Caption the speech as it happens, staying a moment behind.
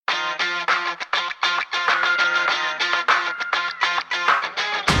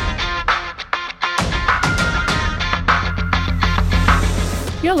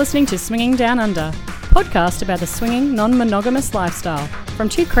You're listening to Swinging Down Under, podcast about the swinging, non-monogamous lifestyle. From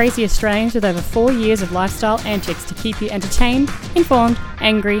two crazy Australians with over 4 years of lifestyle antics to keep you entertained, informed,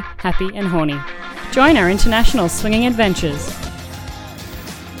 angry, happy and horny. Join our international swinging adventures.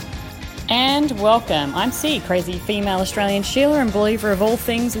 And welcome. I'm C, crazy female Australian Sheila and believer of all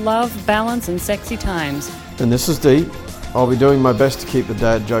things love, balance and sexy times. And this is D. I'll be doing my best to keep the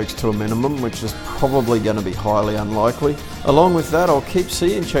dad jokes to a minimum, which is probably going to be highly unlikely. Along with that, I'll keep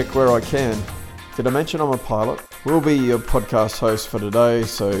C in check where I can. Did I mention I'm a pilot? We'll be your podcast host for today,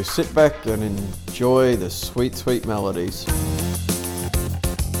 so sit back and enjoy the sweet, sweet melodies.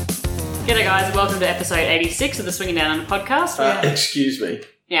 G'day guys, welcome to episode 86 of the Swinging Down Under podcast. Excuse me.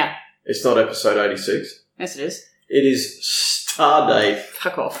 Yeah. It's not episode 86. Yes it is. It is Stardate.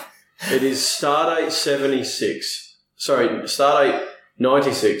 Fuck off. It is Stardate 76. Sorry, Stardate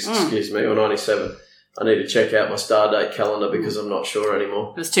 96, excuse me, or 97. I need to check out my Stardate calendar because I'm not sure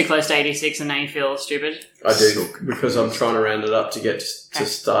anymore. It was too close to 86 and now you feel stupid. I do, because I'm trying to round it up to get to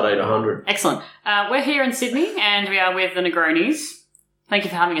Stardate 100. Excellent. We're here in Sydney and we are with the Negronis. Thank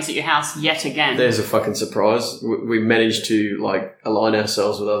you for having us at your house yet again. There's a fucking surprise. We managed to, align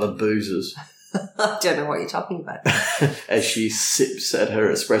ourselves with other boozers. I don't know what you're talking about. As she sips at her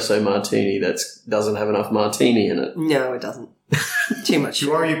espresso martini that doesn't have enough martini in it. No, it doesn't. Too much.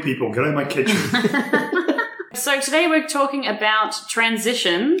 Who are you people? Get out of my kitchen. So today we're talking about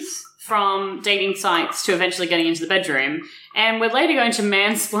transitions from dating sites to eventually getting into the bedroom. And we're later going to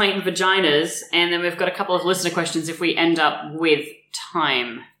mansplain vaginas. And then we've got a couple of listener questions if we end up with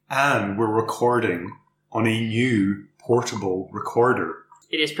time. And we're recording on a new portable recorder.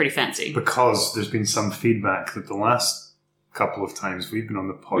 It is pretty fancy. Because there's been some feedback that the last couple of times we've been on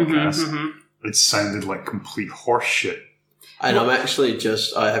the podcast, it sounded like complete horse shit. And I'm actually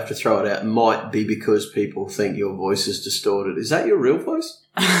I have to throw it out, might be because people think your voice is distorted. Is that your real voice?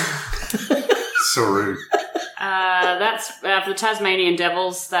 So rude. That's for the Tasmanian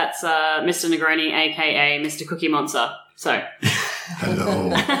Devils, that's Mr. Negroni, a.k.a. Mr. Cookie Monster. So. Hello.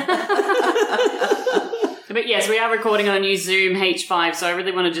 But yes, we are recording on a new Zoom H5, so I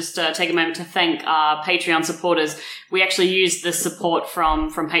really want to just take a moment to thank our Patreon supporters. We actually used the support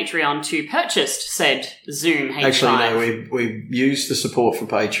from Patreon to purchase said Zoom H5. Actually, no, we used the support from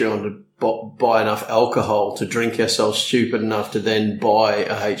Patreon to buy enough alcohol to drink ourselves stupid enough to then buy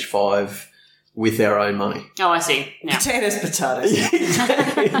a H5 with our own money. Oh, I see. Yeah. Potatoes.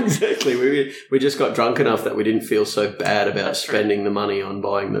 Exactly. We just got drunk enough that we didn't feel so bad about spending the money on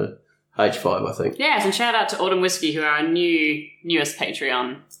buying the H5, I think. Yes, and shout out to Autumn Whiskey, who are our newest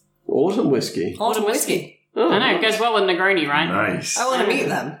Patreon. Autumn Whiskey? Autumn Whiskey. Oh, I know, it goes well with Negroni, right? Nice. I want to meet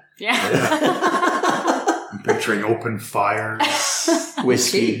them. Yeah. I'm picturing open fires,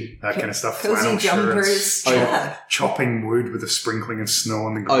 whiskey. that kind of stuff. Cozy Flannel jumpers. shirts, chopping wood with a sprinkling of snow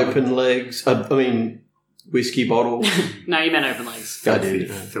on the ground. Open legs. Whiskey bottle. No, you meant open legs. Filthy, I did.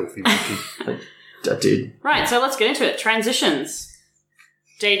 filthy monkey. I did. Right, so let's get into it. Transitions.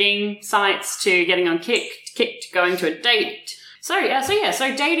 Dating sites to getting on Kik to going to a date. So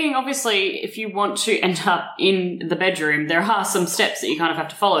dating, obviously, if you want to end up in the bedroom, there are some steps that you kind of have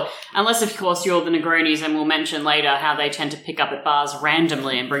to follow. Unless, of course, you're the Negronis, and we'll mention later how they tend to pick up at bars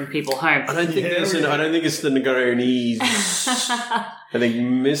randomly and bring people home. I don't think it's the Negronis. I think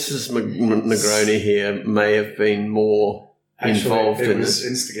Mrs. Negroni here may have been more involved it in was this.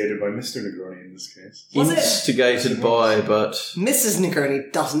 instigated by Mr. Negroni in this case. Was it? Instigated by, but... Mrs.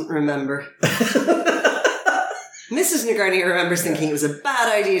 Negroni doesn't remember. Mrs. Negroni remembers thinking it was a bad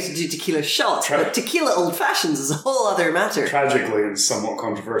idea to do tequila shots, but tequila old fashions is a whole other matter. Tragically and somewhat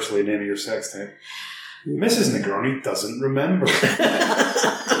controversially, name of your sex tape. Mrs. Negroni doesn't remember.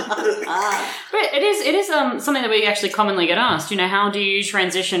 But it is something that we actually commonly get asked. You know, how do you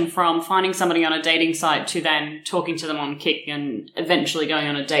transition from finding somebody on a dating site to then talking to them on Kik and eventually going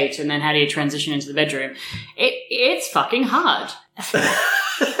on a date, and then how do you transition into the bedroom? It's fucking hard.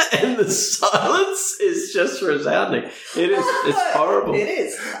 And the silence is just resounding. It is. It's horrible. It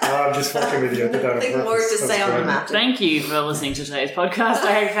is. I'm just fucking with you. I did that on Nothing purpose. more to That's say on the great. matter. Thank you for listening to today's podcast.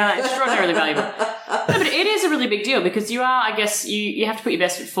 I found that extraordinarily valuable. No, but it is a really big deal because you are, I guess, you have to put your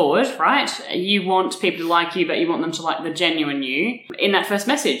best foot forward, right? You want people to like you, but you want them to like the genuine you in that first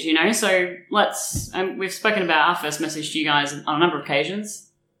message, you know? So we've spoken about our first message to you guys on a number of occasions.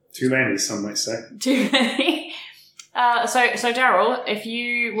 Too many, some might say. Too many. So Daryl, if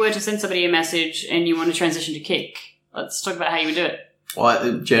you were to send somebody a message and you want to transition to Kik, let's talk about how you would do it.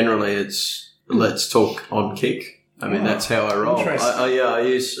 Well, generally, it's let's talk on Kik. I mean, that's how I roll. I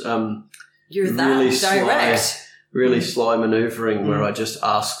use You're that really direct. really sly manoeuvring where I just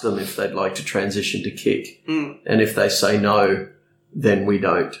ask them if they'd like to transition to Kik. And if they say no, then we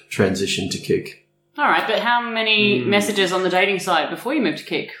don't transition to Kick. All right, but how many messages on the dating site before you move to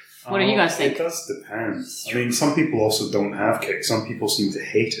Kick? What do you guys think? It does depend. I mean, some people also don't have Kick. Some people seem to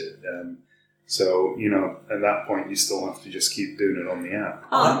hate it. So, at that point, you still have to just keep doing it on the app.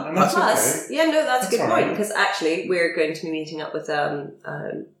 And that's plus, okay. That's a good point, right. because actually we're going to be meeting up with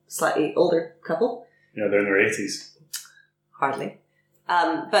a slightly older couple. Yeah, they're in their 80s. Hardly.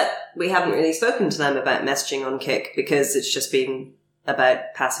 But we haven't really spoken to them about messaging on Kick because it's just been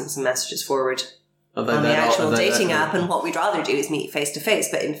about passing some messages forward on the actual dating app, and what we'd rather do is meet face to face.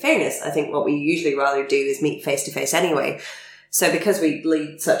 But in fairness, I think what we usually rather do is meet face to face anyway. So because we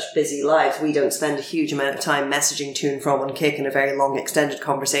lead such busy lives, we don't spend a huge amount of time messaging to and from on Kick in a very long extended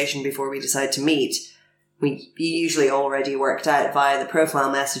conversation before we decide to meet. We usually already worked out via the profile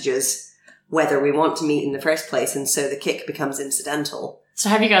messages whether we want to meet in the first place, and so the Kick becomes incidental. So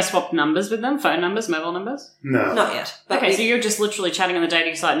have you guys swapped numbers with them? Phone numbers, mobile numbers? No. Not yet. Okay, so you're just literally chatting on the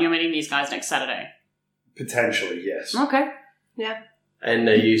dating site and you're meeting these guys next Saturday? Potentially, yes. Okay. Yeah. And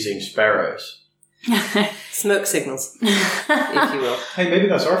they're using sparrows. Smoke signals, if you will. Hey, maybe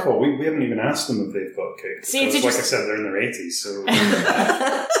that's our fault. We haven't even asked them if they've got Kick. See, Because, it's like I said, they're in their 80s, so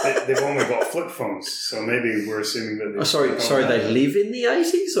they've only got flip phones. So maybe we're assuming that they... Sorry, they live in the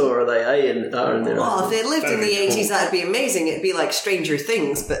 80s, or are they in their Well, if they lived in the That'd be 80s, that'd be amazing. It'd be like Stranger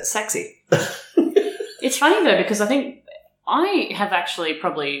Things, but sexy. It's funny though, because I think I have actually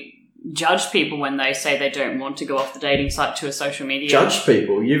probably judged people when they say they don't want to go off the dating site to a social media. Judge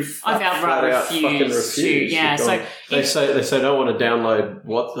people. You've I've outright flat out refused fucking refused. to, yeah. You've So gone- they say I don't want to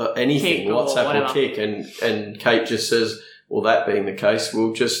download anything, Kick or WhatsApp whatever. or Kick, and Kate just says, well, that being the case,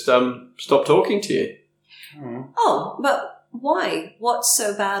 we'll just stop talking to you. Oh, but why? What's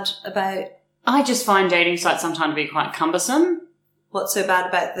so bad about... I just find dating sites sometimes to be quite cumbersome. What's so bad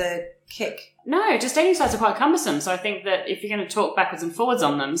about the Kick? No, just dating sites are quite cumbersome. So I think that if you're going to talk backwards and forwards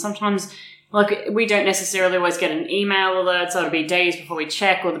on them, sometimes, like, we don't necessarily always get an email alert, so it'll be days before we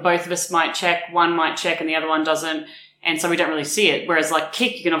check, or the both of us might check, one might check and the other one doesn't, and so we don't really see it. Whereas, like,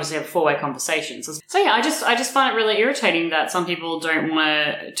 Kick, you can obviously have four-way conversations. So yeah, I just find it really irritating that some people don't want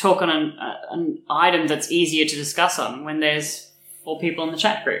to talk on an item that's easier to discuss on when there's 4 people in the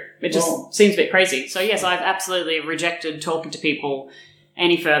chat group. It just seems a bit crazy. So yes, I've absolutely rejected talking to people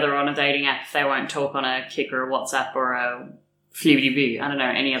any further on a dating app if they won't talk on a Kick or a WhatsApp or a Fluity-Boo. I don't know,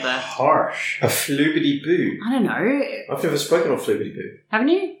 any other... Harsh. A Fluity-Boo. I don't know. I've never spoken on Fluity-Boo. Haven't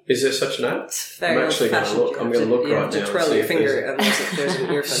you? Is there such an app? It's very I'm actually going to old-fashioned. look. I'm going to look You right have to now. twirl and see your if finger unless there's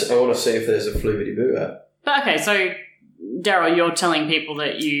an earphone. I want to see if there's a Fluity-Boo app. But okay, so Daryl, you're telling people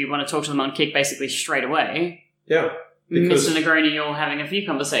that you want to talk to them on Kick basically straight away. Yeah. Because Mr. Negroni, you're having a few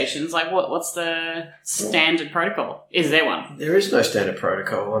conversations. Like, what's the standard protocol? Is there one? there is no standard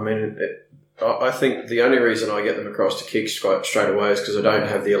protocol. I mean, I think the only reason I get them across to Kick straight away is because I don't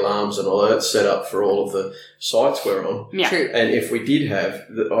have the alarms and alerts set up for all of the sites we're on. Yeah. True. And if we did have,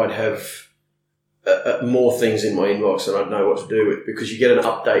 I'd have more things in my inbox than I'd know what to do with, because you get an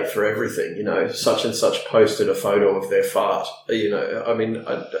update for everything. Such and such posted a photo of their fart. I mean,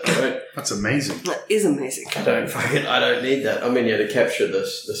 I don't. That's amazing. That is amazing. I don't need that. I mean, yeah, to capture the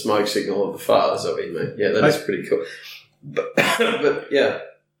smoke signal of the farts. I mean, yeah, that is pretty cool. But yeah.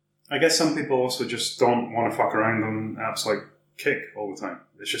 I guess some people also just don't want to fuck around on apps like Kick all the time.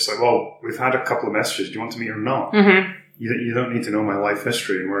 It's just like, well, we've had a couple of messages. Do you want to meet or not? Mm-hmm. You don't need to know my life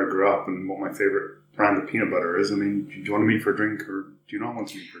history and where I grew up and what my favorite brand of peanut butter is. I mean, do you want to meet for a drink or do you not want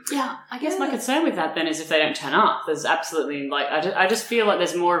to meet for a drink? Yeah, I guess my concern with that then is if they don't turn up. There's absolutely, like, I just feel like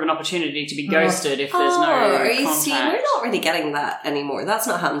there's more of an opportunity to be ghosted if there's no are you contact. see, we're not really getting that anymore. That's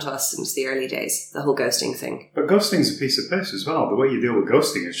not happened to us since the early days, the whole ghosting thing. But ghosting's a piece of piss as well. The way you deal with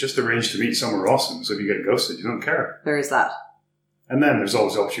ghosting is just arrange to meet somewhere awesome. So if you get ghosted, you don't care. There is that. And then there's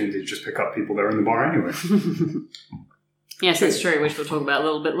always the opportunity to just pick up people that are in the bar anyway. Yes, that's true, which we'll talk about a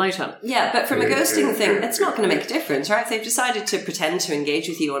little bit later. Yeah, but from a ghosting thing, it's not going to make a difference, right? If they've decided to pretend to engage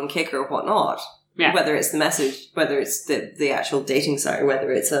with you on Kick or whatnot, Yeah. whether it's the message, whether it's the actual dating site, or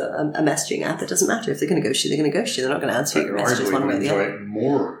whether it's a messaging app, it doesn't matter. If they're going to ghost you, they're going to ghost you. They're not going to answer your messages arguably one way or the enjoy other. it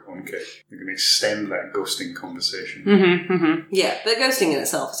more on Kick. You can extend that ghosting conversation. Mm-hmm, mm-hmm. Yeah, but ghosting in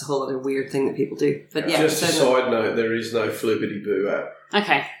itself is a whole other weird thing that people do. But yeah, Just a so side note, there is no Fluity-Boo app.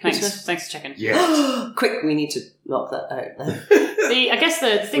 Okay, thanks for checking. Yeah. quick, we need to knock that out now. I guess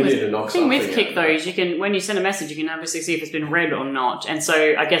the thing We need to knock with something Kick out. though is you can, when you send a message, you can obviously see if it's been read or not, and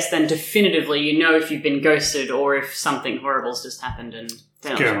so I guess then definitively you know if you've been ghosted or if something horrible's just happened and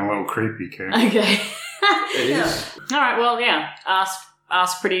they're not- Getting a little creepy, Kate. Okay. It is. All right. Well, yeah.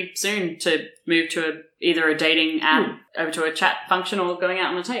 Ask pretty soon to move to either a dating app over to a chat function or going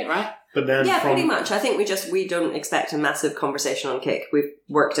out on a date, right? But then pretty much. I think we don't expect a massive conversation on Kick. We've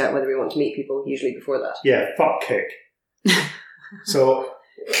worked out whether we want to meet people usually before that. Yeah, fuck Kick. So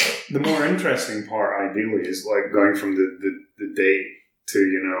the more interesting part, ideally, is like going from the date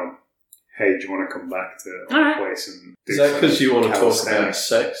to, hey, do you want to come back to our place and do Is that because you want to talk about calisthenics?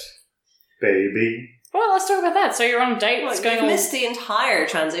 sex? Baby. Well, let's talk about that. So you're on a date. What's going You've on? missed the entire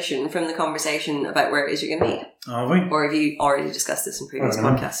transition from the conversation about where it is you're going to meet. Are we? Or have you already discussed this in previous I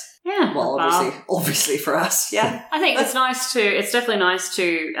don't know. podcasts? Yeah. Well, obviously for us, yeah. I think it's definitely nice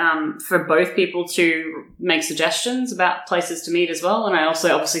to, for both people to make suggestions about places to meet as well. And I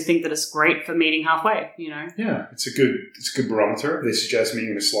also obviously think that it's great for meeting halfway, Yeah, it's a good barometer. If they suggest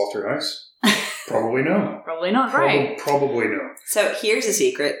meeting in a slaughterhouse, probably no. Probably not great. Probably no. So here's a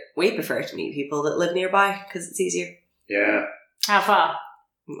secret. We prefer to meet people that live nearby because it's easier. Yeah. How far?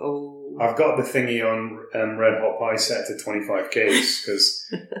 Oh. I've got the thingy on Red Hot Pie set to 25 Ks, because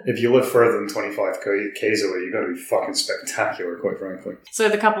if you live further than 25 Ks away, you've got to be fucking spectacular, quite frankly. So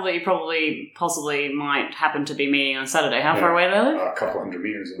the couple that you possibly might happen to be meeting on Saturday, how far away do they live? A couple hundred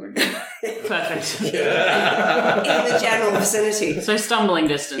meters, I think. Perfect. In the general vicinity. So stumbling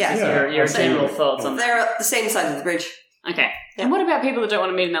distance Yeah. is Yeah, your absolutely. general thoughts on that. They're at the same side of the bridge. Okay. Yeah. And what about people that don't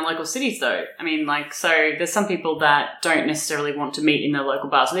want to meet in their local cities, though? I mean, so there's some people that don't necessarily want to meet in their local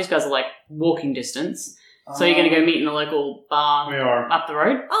bar. So these guys are like walking distance. So you're going to go meet in a local bar We are. up the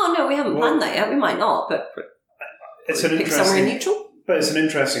road? Oh, no, we haven't planned that yet. We might not, but It's an pick somewhere interesting... neutral. But it's an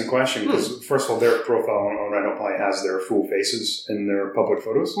interesting question, because first of all, their profile on Red Hot Pie has their full faces in their public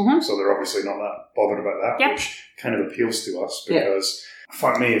photos, so they're obviously not that bothered about that, Yep. which kind of appeals to us, because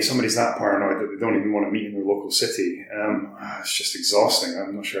fuck me, if somebody's that paranoid that they don't even want to meet in their local city, it's just exhausting.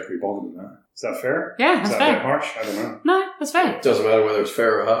 I'm not sure I could be bothered with that. Is that fair? Yeah, Is that's that a bit fair. harsh? I don't know. No, that's fair. It doesn't matter whether it's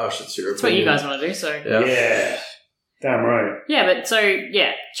fair or harsh, it's your That's what you opinion. guys want to do, so... Yeah. Damn right. Yeah, but so,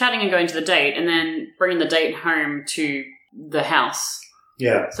 chatting and going to the date, and then bringing the date home to the house.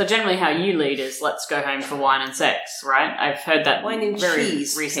 Yeah. So generally how you lead is, let's go home for wine and sex, right? I've heard that Wine and very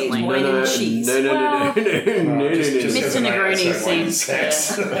cheese. recently. Kate, wine and cheese. No. Mr. have a night Negroni outside wine and seems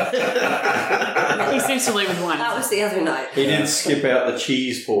sex. He seems to lead with wine. That was the other night. He did skip out the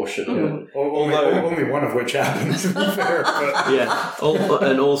cheese portion of it. Only one of which happened, to be fair. But Yeah,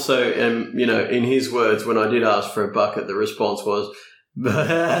 and also, in his words, when I did ask for a bucket, the response was,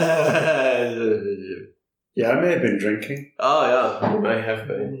 yeah, I may have been drinking. oh yeah, you may have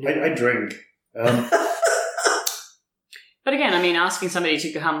been. I drink. But again, I mean, asking somebody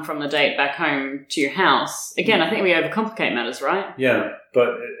to come from the date back home to your house, again, I think we overcomplicate matters, right? Yeah, but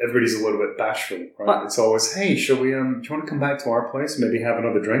everybody's a little bit bashful, right? What? It's always, hey, shall we, do you want to come back to our place, maybe have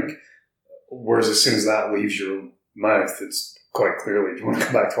another drink? Whereas as soon as that leaves your mouth, it's quite clearly, do you want to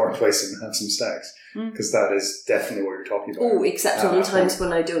come back to our place and have some sex? Because that is definitely what you're talking about. Oh, except on the times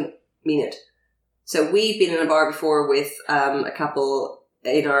when I don't mean it. So we've been in a bar before with a couple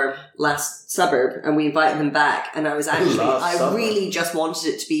in our last suburb, and we invited them back, and I was actually, really just wanted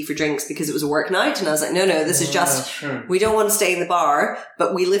it to be for drinks because it was a work night, and I was like, no, this is just, we don't want to stay in the bar,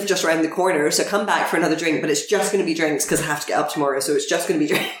 but we live just around the corner, so come back for another drink, but it's just going to be drinks because I have to get up tomorrow, so it's just going to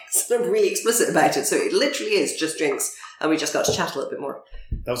be drinks. And I'm really explicit about it, so it literally is just drinks, and we just got to chat a little bit more.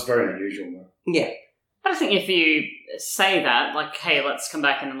 That was very unusual, though. Yeah. But I think if you say that, like, hey, let's come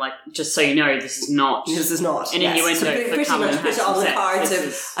back and, like, just so you know, this is not an innuendo so for pretty coming much and put it have on the sex. cards This of,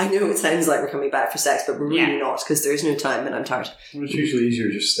 is- I know it sounds like we're coming back for sex, but we're really Yeah. not, because there's no time and I'm tired. Well, it's usually easier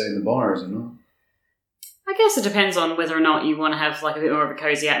to just stay in the bars, isn't it? I guess it depends on whether or not you want to have, like, a bit more of a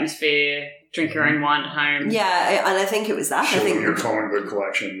cozy atmosphere, drink your own wine at home. Yeah, and I think it was that. Show I think them your comic book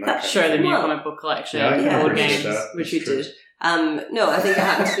collection. That kind of Show them thing. your Well, comic book collection, Yeah, I can board appreciate games. that. which That's we true. did. No, I think it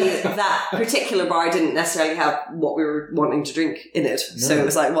happened to be that particular bar didn't necessarily have what we were wanting to drink in it. So it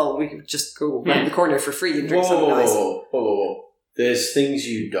was like, well, we could just go around the corner for free and drink something nice. Whoa. There's things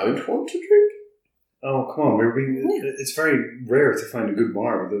you don't want to drink? Oh, come on. It's very rare to find a good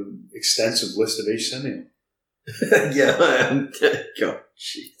bar with an extensive list of each semi. Yeah, I am. God,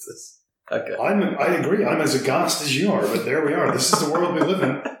 Jesus. Okay. I agree. I'm as aghast as you are, but there we are. This is the world we live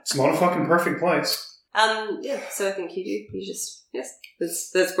in. It's not a fucking perfect place. So I think you just, yes,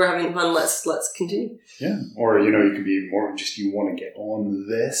 that's we're having fun, let's continue. Yeah. Or, you could be more just you want to get on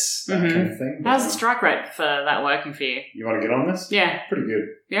this, that kind of thing. How's the strike rate for that working for you? You want to get on this? Yeah. Pretty good.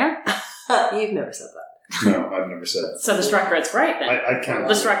 Yeah? You've never said that. No, I've never said that. So the strike rate's great then? I can't.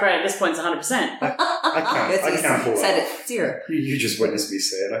 The strike rate at this point is 100%. I can't pull Said that. it, 0. You just witnessed me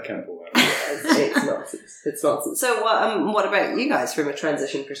say it. I can't pull that. It's nonsense. It's nonsense. So what about you guys from a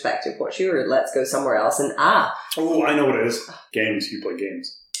transition perspective? What's your let's go somewhere else? And Oh, I know what it is. Games. You play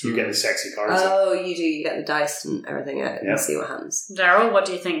games. You get the sexy cards. Oh, you do. You get the dice and everything out and see what happens. Daryl, what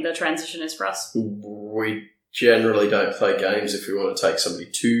do you think the transition is for us? We generally don't play games if we want to take somebody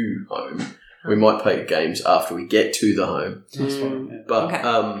to home. We might play games after we get to the home. That's fine, yeah.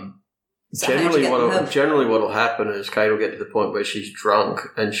 But So generally how'd what will happen is Kate will get to the point where she's drunk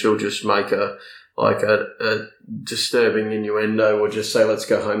and she'll just make a disturbing innuendo or just say, let's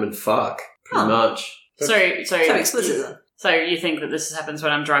go home and fuck, pretty much. So explicit then. So you think that this happens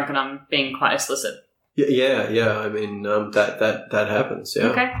when I'm drunk and I'm being quite explicit? Yeah. I mean, that happens, yeah.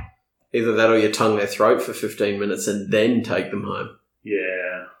 Okay. Either that or you tongue their throat for 15 minutes and then take them home.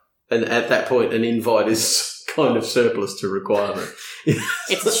 Yeah. And at that point, an invite is kind of surplus to requirement.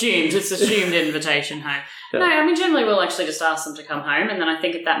 It's assumed invitation home. Yeah. No, I mean, generally we'll actually just ask them to come home, and then I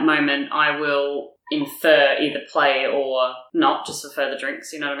think at that moment I will infer either play or not, just for further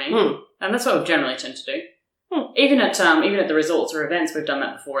drinks, you know what I mean? And that's what we generally tend to do. Even at the resorts or events, we've done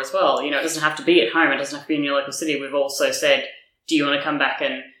that before as well. You know, it doesn't have to be at home, it doesn't have to be in your local city. We've also said, do you want to come back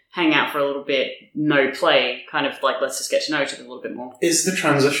and hang out for a little bit, no play, kind of like let's just get to know each other a little bit more. Is the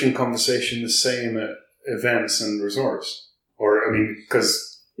transition conversation the same at events and resorts? Or, I mean,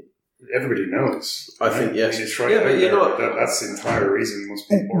 because everybody knows. I think, yes. I mean, it's right but you know that's the entire reason most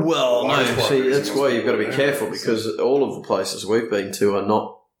people are... Well, large no, part see, of the reason that's most why you've people got to be are there. careful because all of the places we've been to are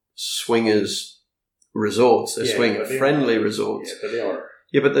not swingers resorts. They're swinger-friendly resorts. Yeah, but they are.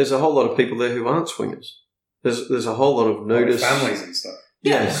 Yeah, but there's a whole lot of people there who aren't swingers. There's a whole lot of nudists. Families and stuff.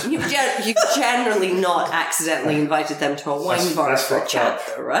 Yes. You've generally not accidentally invited them to a wine bar that's for a fucked chat, up.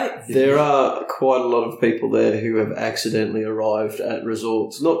 though, right? There are quite a lot of people there who have accidentally arrived at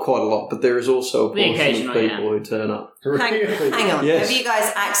resorts. Not quite a lot, but there is also a The portion of occasional, people who turn up. Hang on. Yes. Have you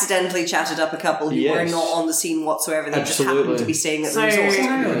guys accidentally chatted up a couple who were not on the scene whatsoever? They just Absolutely. happened to be staying at the So- resort.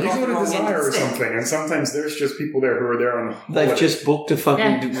 Yeah, you Not go to wrong Desire end or of the stick. something, and sometimes there's just people there who are there on a holiday. They've just booked a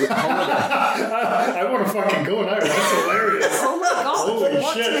fucking holiday. I want to fucking go now. That's hilarious. Oh my god! Holy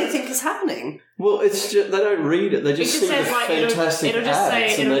What shit. do they think is happening? Well, it's just, they don't read it. They It just just see the says like fantastic it'll just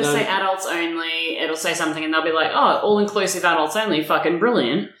ads. say and they don't- adults only. It'll say something and they'll be like, oh, all inclusive adults only, fucking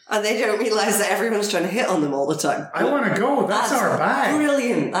brilliant. And they don't realise that everyone's trying to hit on them all the time. I want to go. That's our bag.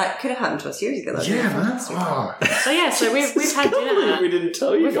 Brilliant. That could have happened to us years ago. That'd Yeah, be man. fantastic. Oh. So we've had dinner. We didn't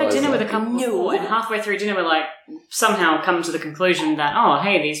tell you We've guys had dinner that. with a couple before, and halfway through dinner, we're like somehow come to the conclusion that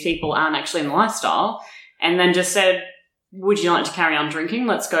hey, these people aren't actually in the lifestyle, and then just said, would you like to carry on drinking?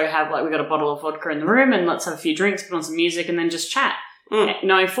 Let's go have we got a bottle of vodka in the room, and let's have a few drinks, put on some music, and then just chat.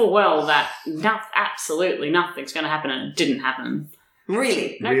 Knowing full well that absolutely nothing's going to happen, and it didn't happen.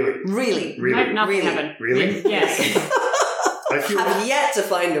 Really? Really? Nope, nothing Really? happened. Really? Yes. I feel. Have yet to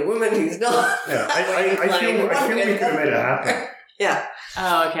find a woman who's not. Yeah, I feel we could have made it happen. Yeah.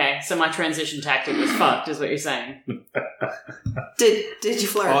 Oh, okay. So my transition tactic was fucked, is what you're saying. Did you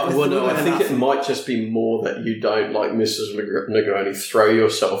flirt with Well, the no, woman I think enough? it might just be more that you don't, like Mrs. Negroni, throw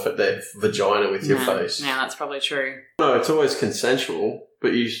yourself at their vagina with your face. Yeah, that's probably true. No, it's always consensual,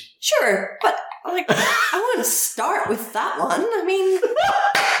 but you... Sure, but I wouldn't start with that one. I mean,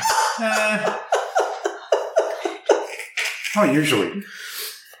 Not usually.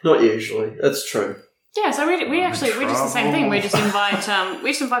 Not usually. That's true. Yeah, so we just the same thing. We just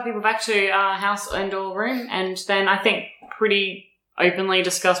invite people back to our house and or room, and then I think pretty openly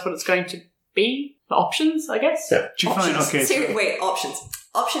discuss what it's going to be. The options, I guess. Yeah. Do you find wait, options.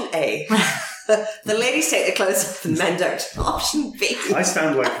 Option A. The ladies take their clothes off and men don't. Option B. I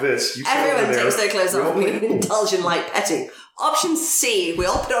stand like this. You sit Everyone over there. takes their clothes We off all and we play pool. indulge in light petting. Option C. We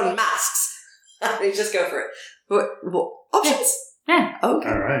all put on masks. We just go for it. What? Options? Yeah. Okay.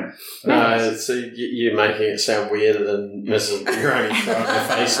 All right. So you're making it sound weirder than Mrs. Negroni throwing her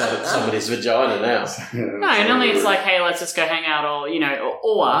face at somebody's vagina now. No, normally it's like, hey, let's just go hang out, or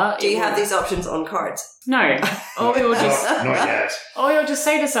or Do you have these options on cards? No, or we will just, Not yet. or you'll just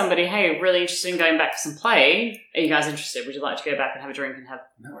say to somebody, hey, really interested in going back for some play. Are you guys interested? Would you like to go back and have a drink and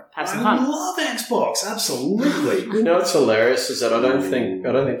have some I fun? love Xbox. Absolutely. You know what's hilarious is that I don't think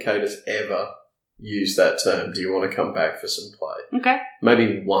Kate has ever used that term. Do you want to come back for some play? Okay.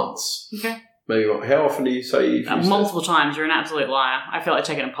 Maybe once. Okay. Maybe how often do you say you've used Multiple times. You're an absolute liar. I feel like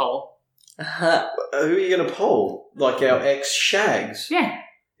taking a poll. Uh-huh. Who are you going to poll? Like our ex-shags? Yeah.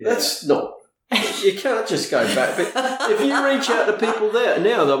 That's not... You can't just go back. But if you reach out to people there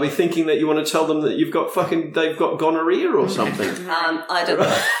now, they'll be thinking that you want to tell them that they've got gonorrhea or something. I don't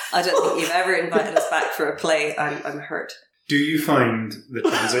think you've ever invited us back for a play. I'm hurt. Do you find the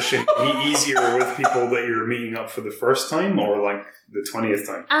transition easier with people that you're meeting up for the first time or like the 20th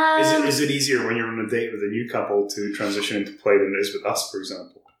time? Is it easier when you're on a date with a new couple to transition into play than it is with us, for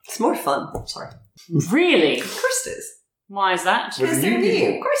example? It's more fun. Sorry. Really? Of course it is. Why is that? With Because the they're new new.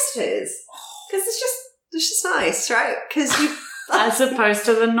 people. Of course it is. Because it's just nice, right? Because you... As opposed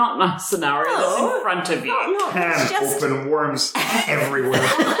to the not nice scenario that's No. in front of you. No, Can it's just... open worms everywhere.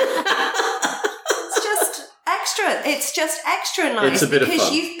 It's just extra nice. It's a bit of because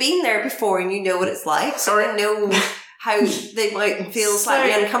fun. you've been there before and you know what it's like. So you know how they might feel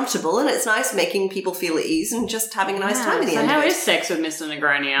slightly uncomfortable, and it's nice making people feel at ease and just having a nice time at the So end how of it. is sex with Mr.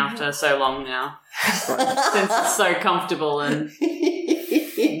 Negroni after so long now? Since it's so comfortable and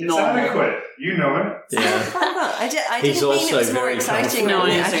It's normal. adequate. You know it. Yeah. I He's didn't mean also it was more very exciting. comfortable. or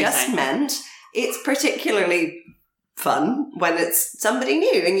No, I anything. I understand what just you're meant it's particularly fun when it's somebody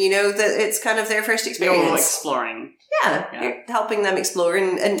new and you know that it's kind of their first You're experience. exploring. Yeah, you're helping them explore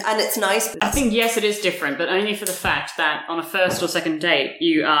and it's nice. I think, yes, it is different, but only for the fact that on a first or second date,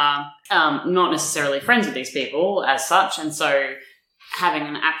 you are not necessarily friends with these people as such, and so having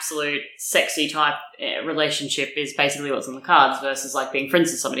an absolute sexy type relationship is basically what's on the cards versus like being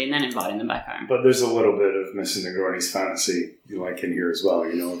friends with somebody and then inviting them back home. But there's a little bit of Mrs. Negroni's fantasy, like in here as well.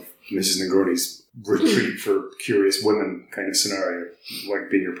 You know, Mrs. Negroni's retreat for curious women kind of scenario, like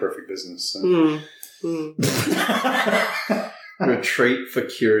being your perfect business. So. Retreat for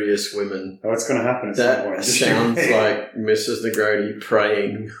curious women. Oh, it's going to happen at some point. That Just sounds you wait. like Mrs. Negroni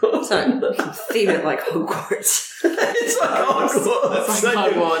praying. Sorry, theme it like Hogwarts. It's like Hogwarts. It's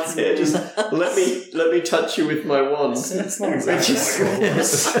like Hogwarts. Yeah, just let me touch you with my wand. It's not exactly like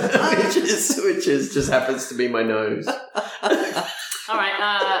Hogwarts. which is just happens to be my nose. All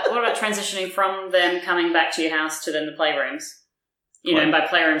right, what about transitioning from them coming back to your house to then the playrooms? You know, and by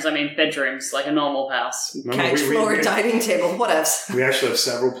playrooms, I mean bedrooms, like a normal house. Couch, floor, dining table, what else? We actually have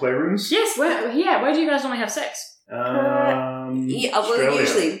several playrooms. Yes, where do you guys normally have sex? Yeah, we'll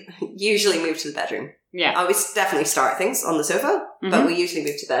Australia. usually move to the bedroom. Yeah. I always definitely start things on the sofa, but we usually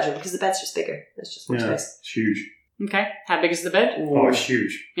move to the bedroom because the bed's just bigger. There's just more space. It's huge. Okay. How big is the bed? Oh, it's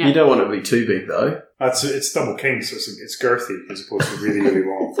huge. Yeah. You don't want it to be too big, though. It's double king, so it's girthy as opposed to really, really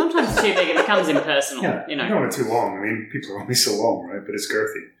long. Sometimes it's too big. It becomes impersonal. Yeah, You know. you don't want it too long. I mean, people are only so long, right? But it's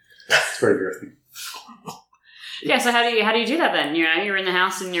girthy. It's very girthy. Yeah. So how do you do that then? You know, you're in the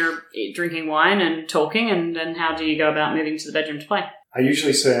house and you're drinking wine and talking, and then how do you go about moving to the bedroom to play? I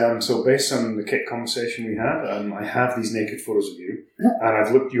usually say, so based on the kit conversation we had, I have these naked photos of you, and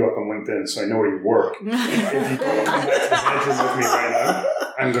I've looked you up on LinkedIn, so I know where you work. If you don't come back to the bedroom with me right now,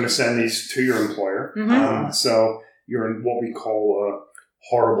 I'm going to send these to your employer. So you're in what we call a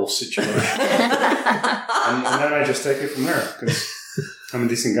horrible situation. and then I just take it from there, because I'm a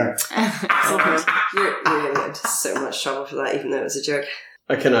decent guy. You're going to get into so much trouble for that, even though it was a joke.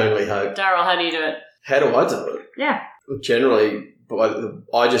 I can only hope. Daryl, how do you do it? How do I do it? Yeah. Generally,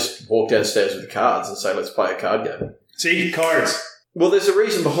 I just walk downstairs with the cards and say, let's play a card game. See, cards. Well, there's a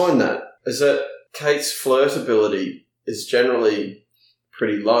reason behind that, is that Kate's flirt ability is generally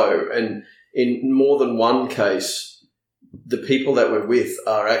pretty low, and in more than one case, the people that we're with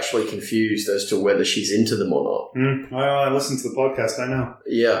are actually confused as to whether she's into them or not. I listen to the podcast, I know.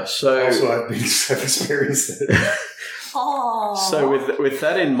 Yeah, so... Also, I've experienced it. Aww. So with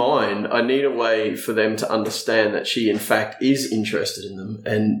that in mind, I need a way for them to understand that she, in fact, is interested in them.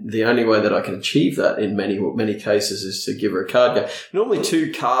 And the only way that I can achieve that in many cases is to give her a card game. Normally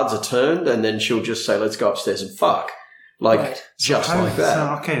 2 cards are turned and then she'll just say, let's go upstairs and fuck. Just like that.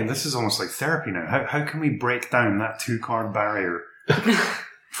 So, okay, this is almost like therapy now. How can we break down that 2-card barrier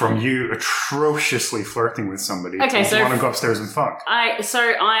from you atrociously flirting with somebody Okay, to so want to go upstairs and fuck?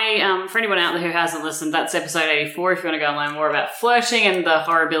 For anyone out there who hasn't listened, that's episode 84 if you want to go and learn more about flirting and the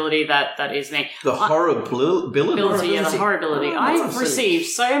horribility that is me. The horribility. Yeah, the horribility. Oh, I've that's received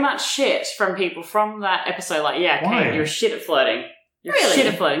so much shit from people from that episode, like, yeah, Why? Kate, you're shit at flirting. You're Really? shit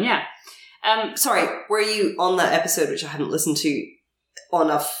at flirting, yeah. Sorry, were you on that episode, which I hadn't listened to,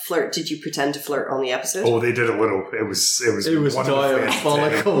 on a flirt? Did you pretend to flirt on the episode? Oh, they did a little. It was wonderfully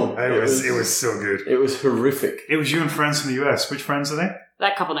diabolical. entertaining. It was so good. It was horrific. It was you and friends from the US. Which friends are they?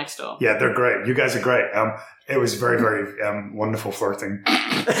 That couple next door. Yeah, they're great. You guys are great. It was very, very wonderful flirting.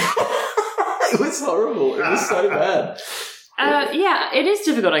 It was horrible. It was so bad. Yeah, it is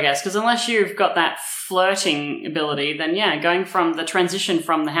difficult, I guess, because unless you've got that flirting ability, then yeah, going from the transition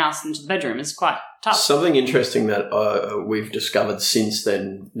from the house into the bedroom is quite tough. Something interesting that we've discovered since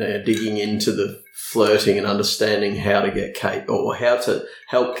then, digging into the flirting and understanding how to get Kate, or how to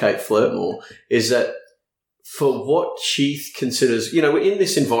help Kate flirt more, is that for what she considers, you know, in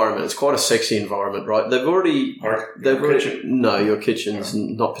this environment, it's quite a sexy environment, right? No, your kitchen's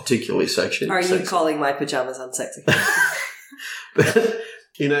not particularly sexy. Are you calling my pajamas unsexy? But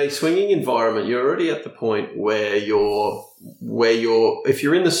in a swinging environment, you're already at the point where you're, if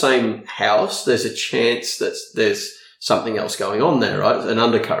you're in the same house, there's a chance that there's something else going on there, right? An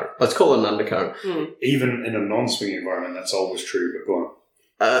undercurrent. Let's call it an undercurrent. Even in a non-swinging environment, that's always true, but go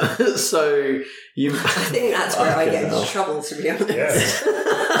on. So you... I think that's where I get into trouble, to be honest.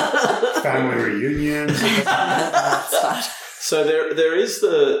 Yeah. Family reunions. That's bad. So there is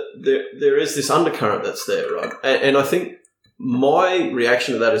this undercurrent that's there, right? And I think my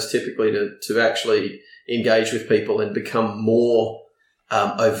reaction to that is typically to actually engage with people and become more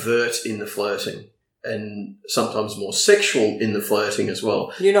overt in the flirting, and sometimes more sexual in the flirting as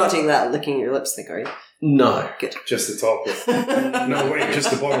well. You're not doing that licking your lipstick, are you? No. Good. Just the top lip. No, wait, just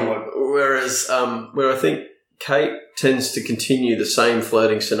the bottom lip. Whereas, where I think Kate tends to continue the same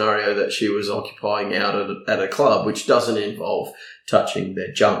flirting scenario that she was occupying out at a club, which doesn't involve touching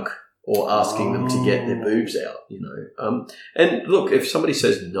their junk or asking them to get their boobs out, And look, if somebody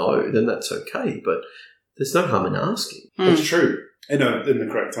says no, then that's okay, but there's no harm in asking. It's true. In the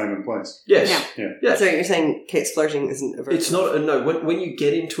correct time and place. Yes. Yeah. So you're saying Kate's flirting isn't a virtue? It's not. No. When you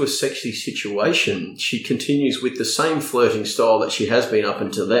get into a sexy situation, she continues with the same flirting style that she has been up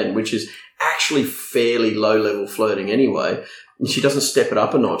until then, which is actually fairly low-level flirting anyway. And she doesn't step it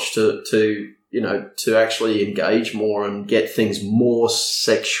up a notch to actually engage more and get things more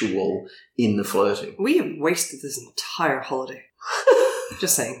sexual in the flirting. We have wasted this entire holiday.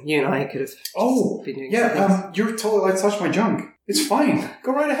 Just saying, you and I could have been doing you're totally allowed to touch my junk. It's fine.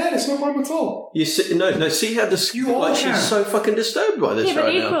 Go right ahead. It's no problem at all. You see, see how she's so fucking disturbed by this right now.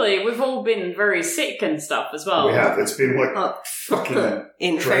 Yeah, but equally, we've all been very sick and stuff as well. We have. It's been fucking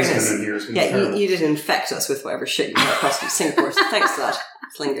in fairness, you did infect us with whatever shit you got across from Singapore, so thanks for that.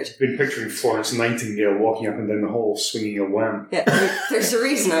 It's lingered. I've been picturing Florence Nightingale walking up and down the hall swinging a wham. Yeah, there's a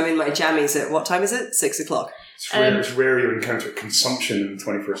reason I'm in my jammies at, what time is it? 6 o'clock. It's rare you encounter consumption in the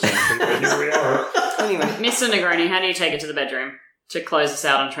 21st century, but here we are. Anyway. Mr. Negroni, how do you take it to the bedroom to close us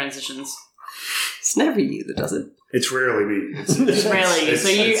out on transitions? It's never you that does it. It's rarely me. It's rarely you. So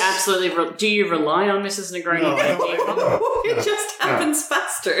you absolutely... do you rely on Mrs. Negroni? No, it just happens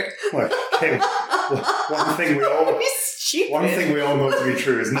faster. Look, Kim, one thing we all know to be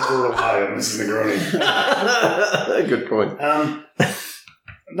true is never rely on Mrs. Negroni. Good point.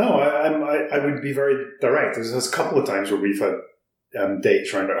 No, I would be very direct. There's a couple of times where we've had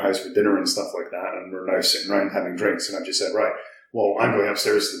dates around our house for dinner and stuff like that, and we're now sitting around having drinks, and I've just said, right, well, I'm going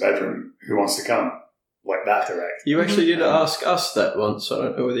upstairs to the bedroom. Who wants to come? Like that direct. You actually did ask us that once. I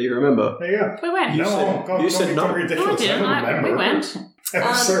don't know whether you remember. Yeah. We went. You said no. Ridiculous. No, I didn't. We went.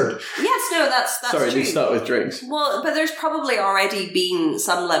 Absurd. Yes, no, that's Sorry, true. you start with drinks. Well, but there's probably already been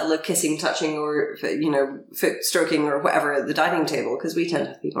some level of kissing, touching, or foot stroking or whatever at the dining table, because we tend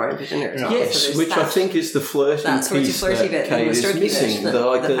to have people around for dinner. Yeah. Yes, so which I think is the flirty piece that Kate is missing.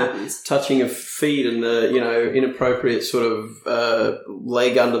 The touching of feet and the inappropriate sort of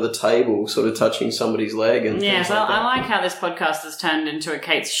leg under the table, sort of touching somebody's leg and yeah. things So like that. I like how this podcast has turned into a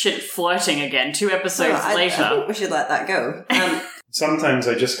Kate's shit flirting again. 2 episodes later. I think we should let that go. Sometimes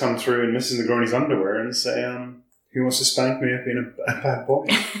I just come through in Mrs. Negroni's underwear and say, who wants to spank me if being a bad boy?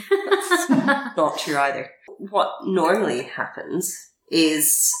 Not true either. What normally happens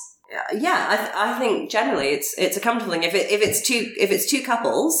is, I think generally it's a comfortable thing. If it's two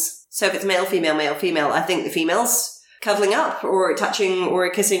couples, so if it's male, female, I think the females cuddling up or touching or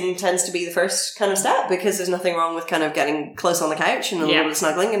kissing tends to be the first kind of step, because there's nothing wrong with kind of getting close on the couch and a little bit of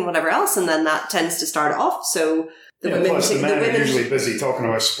snuggling and whatever else, and then that tends to start it off. So the men are usually busy talking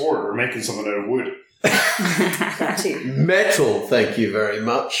about sport or making something out of wood. That too. Metal, thank you very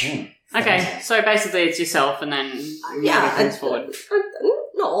much. Okay, so basically it's yourself and then things forward.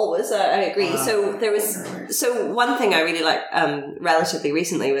 Not always, I agree. So one thing I really liked relatively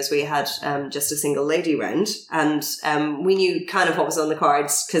recently was we had just a single lady round, and we knew kind of what was on the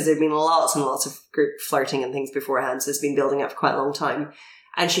cards because there'd been lots and lots of group flirting and things beforehand, so it's been building up for quite a long time.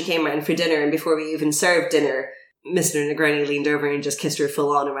 And she came round for dinner, and before we even served dinner, Mr. Negroni leaned over and just kissed her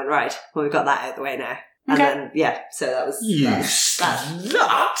full on and went, right, well, we've got that out of the way now. And then, so that was... You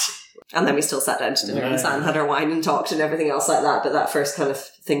slut! And then we still sat down to dinner and sat and had our wine and talked and everything else like that, but that first kind of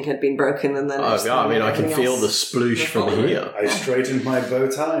thing had been broken, and then... I can feel the sploosh from here. I straightened my bow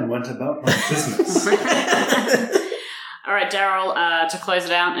tie and went about my business. All right, Daryl, to close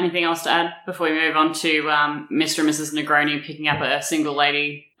it out, anything else to add before we move on to Mr. and Mrs. Negroni picking up a single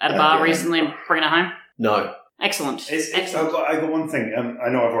lady at a bar recently and bringing her home? No. Excellent. I got one thing. I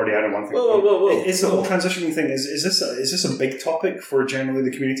know I've already added one thing. Whoa. Is the whole transitioning thing, is this a big topic for generally the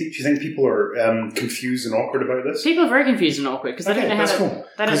community? Do you think people are confused and awkward about this? People are very confused and awkward because they don't know how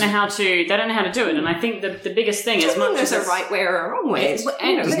to do it. And I think the biggest thing is much there's a right way or a wrong way. As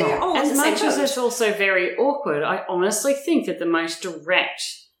much as it's also very awkward, I honestly think that the most direct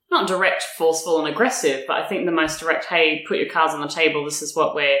not direct, forceful and aggressive, but I think the most direct, hey, put your cards on the table, this is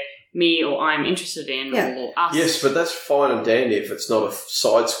what me or I'm interested in, or us. Yes, but that's fine and dandy if it's not a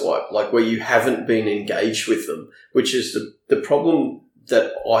side swipe, like where you haven't been engaged with them, which is the problem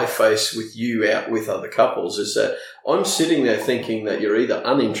that I face with you out with other couples, is that I'm sitting there thinking that you're either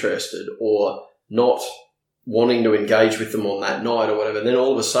uninterested or not wanting to engage with them on that night or whatever. And then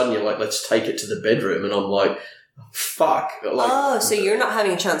all of a sudden you're like, let's take it to the bedroom. And I'm like, fuck. Like, so you're not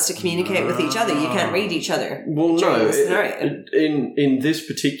having a chance to communicate with each other. You can't read each other. Well, no. In this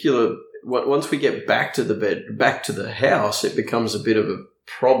particular, once we get back to the house, it becomes a bit of a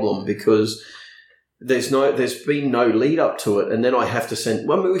problem because there's been no lead up to it, and then I have to send.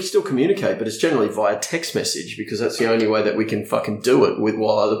 Well, I mean, we still communicate, but it's generally via text message because that's the only way that we can fucking do it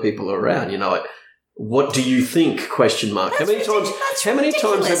while other people are around. You know, like, what do you think? Question mark. How many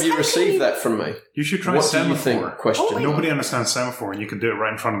times have you received that from me? You should try what semaphore. Do you think? Question. Nobody understands semaphore, and you can do it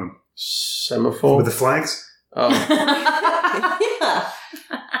right in front of them. Semaphore with the flags. Oh. Yeah.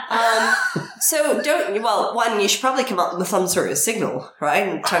 One, you should probably come up with some sort of signal, right?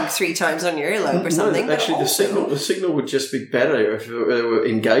 And tug 3 times on your earlobe or something. No, actually, the signal would just be better if there were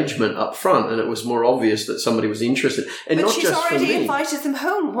engagement up front and it was more obvious that somebody was interested. And but not she's just already for me. invited them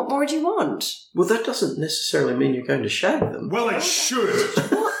home. What more do you want? Well, that doesn't necessarily mean you're going to shag them. Well, it should.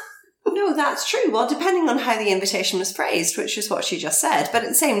 No, that's true. Well, depending on how the invitation was phrased, which is what she just said. But at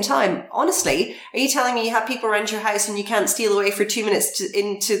the same time, honestly, are you telling me you have people around your house and you can't steal away for 2 minutes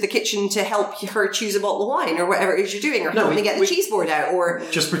into the kitchen to help her choose a bottle of wine or whatever it is you're doing, or help me get the cheese board out, or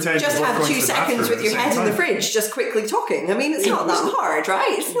just pretend just have 2 seconds with your head in the fridge, just quickly talking? I mean, it's not that hard,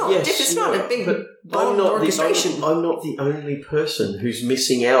 right? It's not. It's not a big orchestration. I'm not the only person who's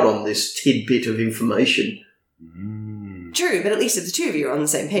missing out on this tidbit of information. True, but at least if the two of you are on the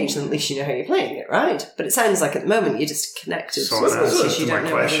same page, then at least you know how you're playing it, right? But it sounds like at the moment you're just connected. So in answer to my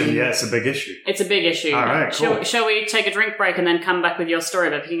question, it's a big issue. It's a big issue. All right, cool. Shall we take a drink break and then come back with your story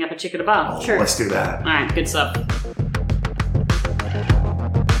about picking up a chick at a bar? Sure. Let's do that. All right, good stuff.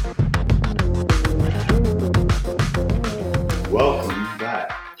 Welcome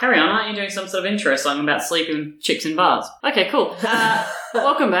back. Carry on, aren't you doing some sort of intro song about sleeping chicks in bars? Okay, cool.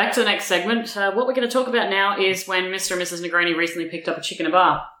 Welcome back to the next segment. What we're going to talk about now is when Mr. and Mrs. Negroni recently picked up a chick in a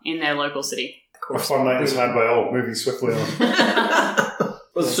bar in their local city. A fun night was had by all, moving swiftly on.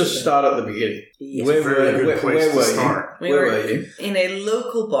 Let's just start at the beginning. Yes, where were you? In a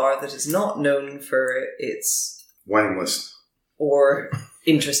local bar that is not known for its wine list or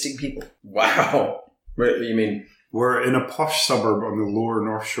interesting people. Wow. You mean? We're in a posh suburb on the lower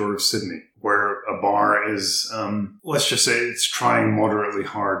north shore of Sydney, where a bar is, let's just say it's trying moderately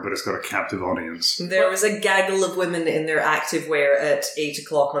hard, but it's got a captive audience. There was a gaggle of women in their active wear at 8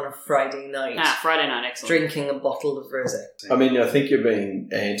 o'clock on a Friday night. Friday night, excellent. Drinking a bottle of rosé. I mean, I think you're being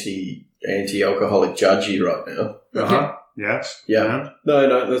anti-alcoholic judgy right now. Uh-huh. Yes. Yeah.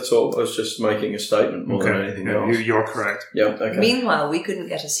 No, that's all. I was just making a statement more than anything else. You're correct. Yeah, okay. Meanwhile, we couldn't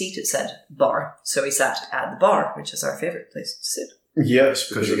get a seat at said bar, so we sat at the bar, which is our favourite place to sit. Yes,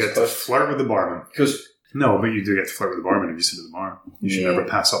 because you get to flirt with the barman. No, but you do get to flirt with the barman if you sit at the bar. You should never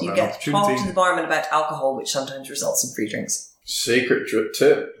pass up that opportunity. You get to talk to the barman about alcohol, which sometimes results in free drinks. Secret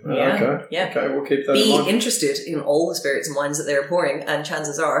tip. Yeah. Okay. Yeah. Okay, we'll keep that in mind. Be interested in all the spirits and wines that they're pouring, and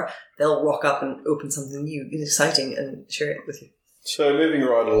chances are they'll rock up and open something new and exciting and share it with you. So moving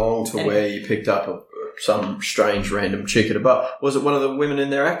right along to where you picked up some strange random chick at a bar. Was it one of the women in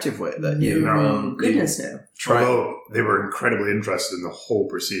their activewear that you... Goodness no. Although they were incredibly interested in the whole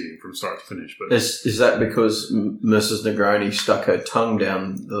proceeding from start to finish. But is that because Mrs. Negroni stuck her tongue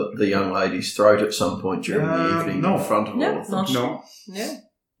down the young lady's throat at some point during the evening in front of all of them?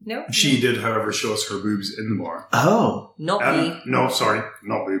 No. She did, however, show us her boobs in the bar. Oh. Not me. No, sorry.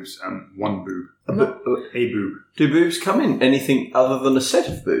 Not boobs. One boob. A boob. Do boobs come in anything other than a set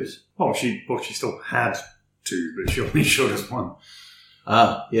of boobs? Oh, she still had two, but she only showed us one.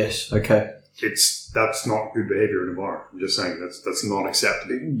 Ah, yes. Okay. That's not good behaviour in a bar. I'm just saying that's not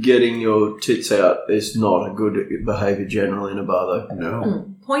acceptable. Getting your tits out is not a good behaviour generally in a bar, though. No.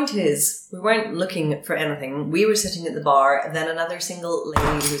 Point is, we weren't looking for anything. We were sitting at the bar, and then another single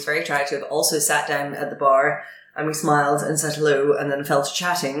lady who was very attractive also sat down at the bar, and we smiled and said hello, and then fell to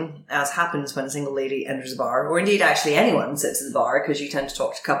chatting, as happens when a single lady enters a bar, or indeed actually anyone sits at the bar, because you tend to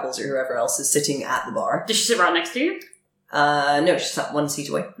talk to couples or whoever else is sitting at the bar. Did she sit right next to you? No, she sat one seat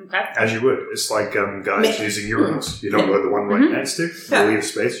away. Okay. As you would. It's like guys using urinals. You don't go to the one right next to. You leave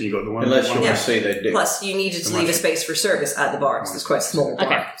space and you go to the one. Unless you want to see their dick. Plus, you needed to leave a space for service at the bar because it's quite a small bar.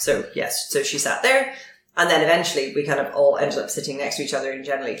 Okay. So, yes. So she sat there. And then eventually we kind of all ended up sitting next to each other and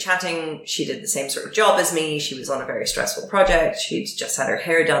generally chatting. She did the same sort of job as me. She was on a very stressful project. She'd just had her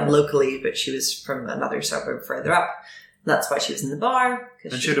hair done locally, but she was from another suburb further up. And that's why she was in the bar.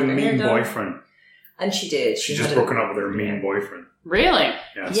 And she had a mean boyfriend. And she did. She just broken up with her mean boyfriend. Really?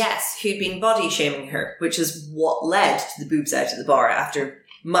 Yes, who'd been body shaming her, which is what led to the boobs out at the bar after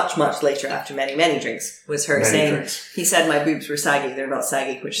much, much later, after many, many drinks, was her saying, he said my boobs were saggy. They're not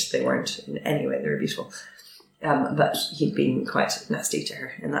saggy, which they weren't in any way. They were beautiful. But he'd been quite nasty to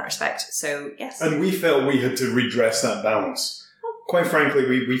her in that respect. So, yes. And we felt we had to redress that balance. Quite frankly,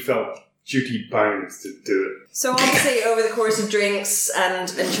 we felt duty bound to do it. So obviously, over the course of drinks and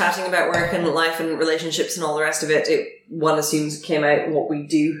chatting about work and life and relationships and all the rest of it, one assumes it came out what we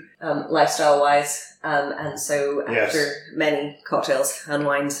do lifestyle-wise. And so after many cocktails and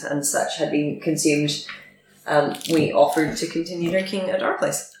wines and such had been consumed, we offered to continue drinking at our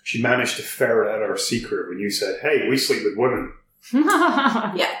place. She managed to ferret out our secret when you said, hey, we sleep with women.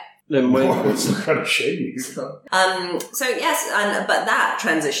 Yeah. Then what's kind of shady? So yes, but that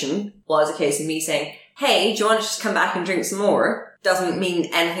transition was a case of me saying, hey, do you want to just come back and drink some more? Doesn't mean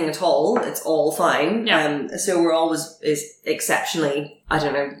anything at all. It's all fine. Yeah. So we're always exceptionally,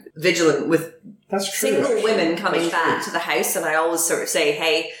 vigilant with single women coming back to the house. And I always sort of say,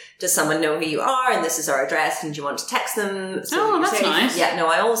 hey, does someone know who you are? And this is our address. And do you want to text them? So that's nice. Yeah, no,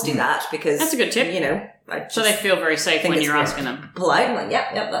 I always do that because... That's a good tip. So they feel very safe when you're asking them. Polite. I'm like,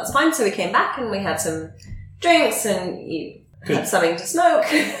 yep, that's fine. So we came back and we had some drinks and you had something to smoke.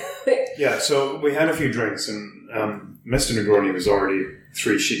 Yeah, so we had a few drinks and Mr. Negroni was already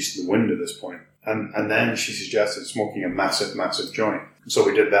 3 sheets to the wind at this point. And then she suggested smoking a massive, massive joint. So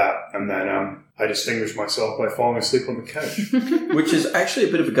we did that, and then I distinguished myself by falling asleep on the couch. Which is actually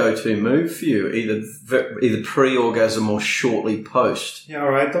a bit of a go-to move for you, either pre-orgasm or shortly post. Yeah,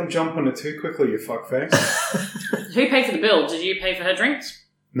 all right, don't jump on it too quickly, you fuckface. Who paid for the bill? Did you pay for her drinks?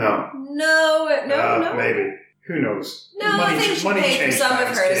 No. No. Maybe. Who knows? No, I think she paid for some of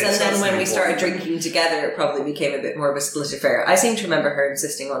hers, and then when we started drinking together, it probably became a bit more of a split affair. I seem to remember her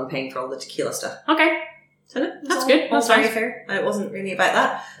insisting on paying for all the tequila stuff. Okay. So no, that's good. That's very fair, and it wasn't really about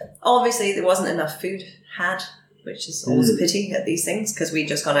that. Obviously, there wasn't enough food had, which is always a pity at these things, because we'd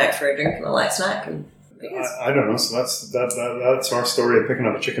just gone out for a drink and a light snack, and I don't know. So that's our story of picking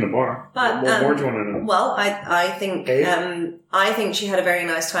up a chick in a bar. But what more do you want to know? Well, I think she had a very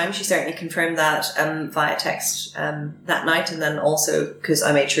nice time. She certainly confirmed that via text that night, and then also because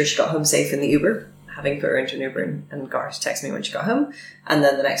I made sure she got home safe in the Uber, having put her into an Uber and got her to text me when she got home. And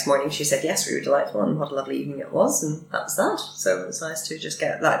then the next morning she said, yes, we were delightful and what a lovely evening it was, and that was that. So it was nice to just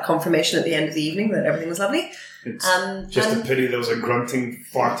get that confirmation at the end of the evening that everything was lovely. It's just a pity there was a grunting,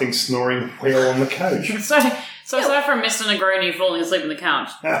 farting, snoring whale on the couch. So aside from Mr. Negroni falling asleep on the couch,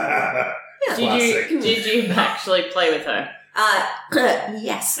 did you actually play with her?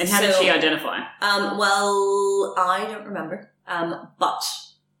 Yes. And how did she identify? Well, I don't remember. But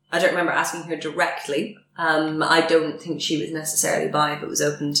I don't remember asking her directly. I don't think she was necessarily bi, but was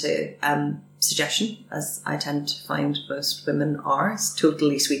open to suggestion, as I tend to find most women are. It's a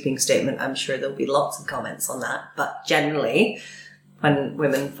totally sweeping statement. I'm sure there'll be lots of comments on that. But generally, when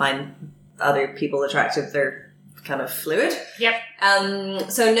women find other people attractive, they're kind of fluid. Yep.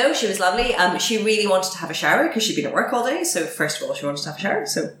 So no, she was lovely. She really wanted to have a shower because she'd been at work all day. So first of all, she wanted to have a shower.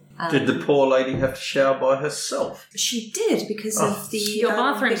 So did the poor lady have to shower by herself? She did because of the... Your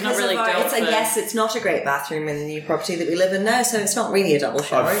bathroom's not really dealt with. Yes, it's not a great bathroom in the new property that we live in now, so it's not really a double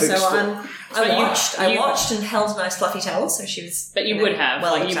shower. I watched and held nice fluffy towels, so she was... But you would have.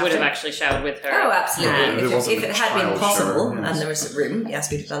 You would have actually showered with her. Oh, absolutely. If it had been possible, shower, yes. and there was a room,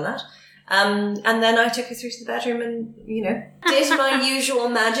 yes, we'd have done that. And then I took her through to the bedroom and, did my usual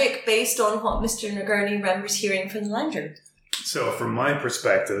magic based on what Mr. Negroni remembers hearing from the lounge room. So from my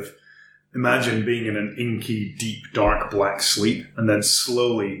perspective, imagine being in an inky, deep, dark, black sleep and then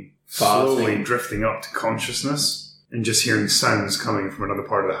slowly drifting up to consciousness and just hearing sounds coming from another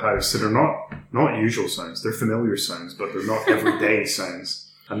part of the house that are not usual sounds. They're familiar sounds, but they're not everyday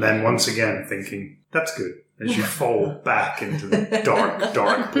sounds. And then once again thinking, that's good, as you fall back into the dark,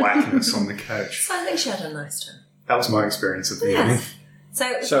 dark blackness on the couch. So I think she had a nice time. That was my experience of the evening.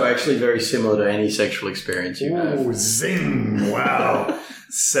 So actually very similar to any sexual experience you have. Oh, zing! Wow.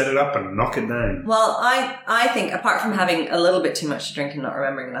 Set it up and knock it down. Well, I think, apart from having a little bit too much to drink and not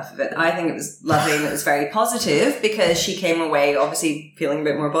remembering enough of it, I think it was lovely and it was very positive because she came away obviously feeling a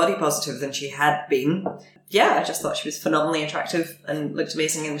bit more body positive than she had been. Yeah, I just thought she was phenomenally attractive and looked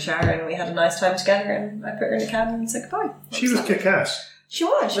amazing in the shower, and we had a nice time together, and I put her in a cab and said goodbye. She was kick-ass. She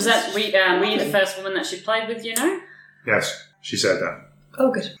was. Were you the first woman that she played with, Yes, she said that. Oh,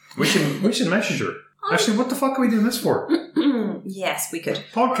 good. We should message her. Actually, what the fuck are we doing this for? Yes, we could.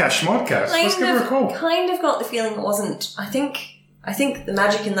 Podcast, schmodcast. Let's give her a call. Kind of got the feeling it wasn't. I think the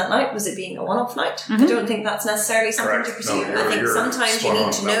magic in that night was it being a one-off night. I don't think that's necessarily something to pursue. No, I think sometimes you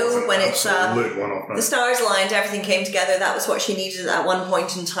need to know when it's the stars aligned, everything came together. That was what she needed at one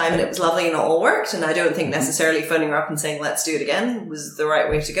point in time, and it was lovely, and it all worked. And I don't think necessarily phoning her up and saying let's do it again was the right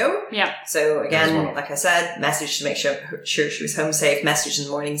way to go. Yeah. So again, like I said, message to make sure she was home safe. Message in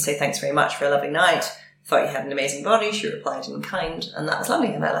the morning to say thanks very much for a lovely night. Thought you had an amazing body. She replied in kind, and that was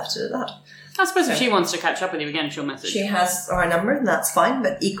lovely. And I left it at that. I suppose if she wants to catch up with you again, she'll message. She has our number, and that's fine.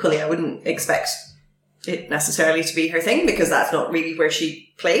 But equally, I wouldn't expect it necessarily to be her thing because that's not really where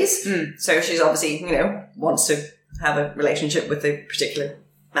she plays. So she's obviously, wants to have a relationship with a particular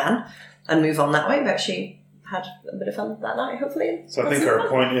man and move on that way. But she had a bit of fun that night, hopefully. So I think our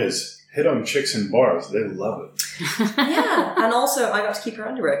point is hit on chicks in bars. They love it. Yeah, and also I got to keep her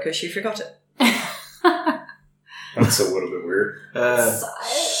underwear because she forgot it. That's a little bit weird.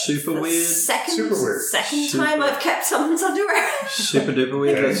 Super weird. Super weird. Second time I've kept someone's underwear. Super duper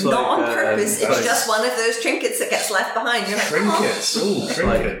weird. It's Not like, on purpose. It's just one of those trinkets that gets left behind. You're like, Trinkets. Oh,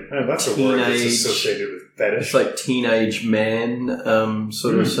 trinket. That's a word that's associated with fetish. It's like teenage man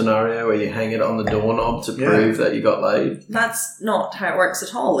sort of scenario where you hang it on the doorknob to prove that you got laid. That's not how it works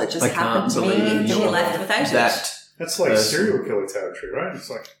at all. It just happened to me and you left without it. That's like serial killer territory, right? It's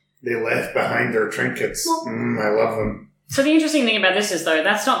like they left behind their trinkets. I love them. So the interesting thing about this is, though,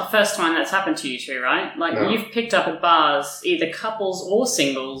 that's not the first time that's happened to you two, right? Like, you've picked up at bars, either couples or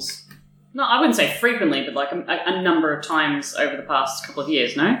singles. No, I wouldn't say frequently, but like a number of times over the past couple of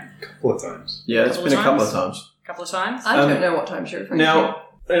years, no? A couple of times. Yeah, it's been a couple of times. Couple of times? I don't know what times you're referring to. Now,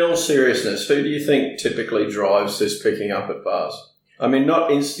 in all seriousness, who do you think typically drives this picking up at bars? I mean, not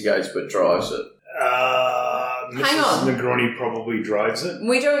instigates, but drives it. Mrs. Negroni probably drives it.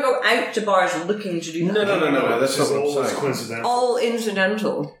 We don't go out to bars looking to do that. No. That's not what I'm saying. Coincidental. All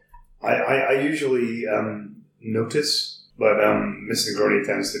incidental. I usually notice, but Mrs. Negroni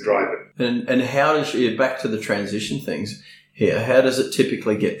tends to drive it. And how does she, back to the transition things here, how does it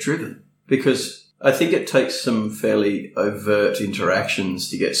typically get driven? Because I think it takes some fairly overt interactions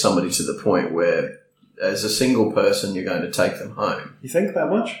to get somebody to the point where, as a single person, you're going to take them home. You think that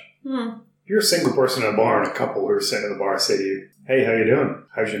much? You're a single person in a bar and a couple who are sitting in the bar say to you, hey, how you doing?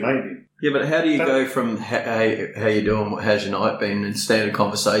 How's your night been? Yeah, but how do you go from, hey, how you doing? How's your night been? And standard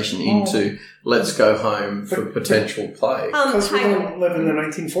conversation into, let's go home for potential play? Because we don't live in the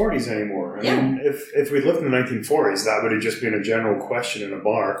 1940s anymore. I mean, if we lived in the 1940s, that would have just been a general question in a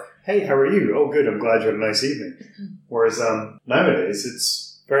bar. Hey, how are you? Oh, good. I'm glad you had a nice evening. Whereas nowadays,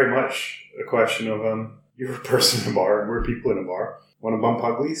 it's very much a question of you're a person in a bar and we're people in a bar. Want to bump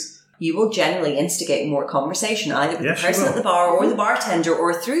uglies? You will generally instigate more conversation either with the person at the bar or the bartender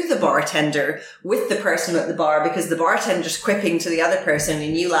or through the bartender with the person at the bar because the bartender's quipping to the other person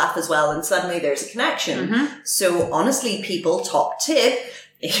and you laugh as well and suddenly there's a connection. So honestly, people, top tip,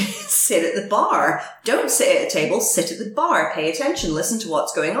 sit at the bar. Don't sit at a table, sit at the bar. Pay attention, listen to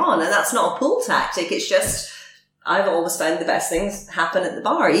what's going on. And that's not a pull tactic. It's just, I've always found the best things happen at the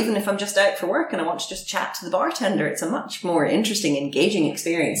bar. Even if I'm just out for work and I want to just chat to the bartender, it's a much more interesting, engaging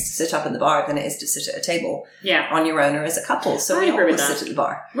experience to sit up in the bar than it is to sit at a table on your own or as a couple. So we always sit at the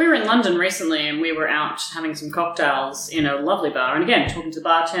bar. We were in London recently and we were out having some cocktails in a lovely bar. And again, talking to the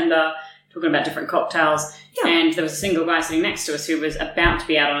bartender, talking about different cocktails. And there was a single guy sitting next to us who was about to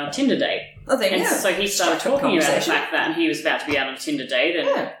be out on a Tinder date. Oh, there you go. So he started talking about the fact that he was about to be out on a Tinder date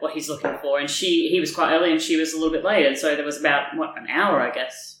and what he's looking for. And he was quite early and she was a little bit late. And so there was about, an hour, I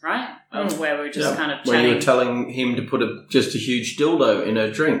guess, right? Of where we were just kind of chatting. Where you were telling him to put just a huge dildo in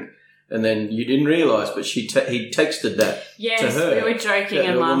her drink. And then you didn't realise, but he texted that to her. We were joking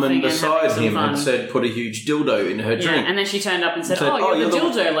and laughing. The woman beside him had said, put a huge dildo in her drink. And then she turned up and said, oh, you're the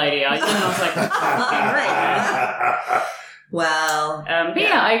dildo lady, are you? And I was like, great. Well, but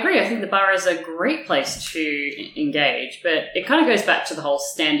I agree. I think the bar is a great place to engage, but it kind of goes back to the whole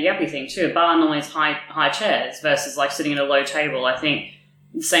standy-uppy thing too. A bar normally has high chairs versus like sitting at a low table. I think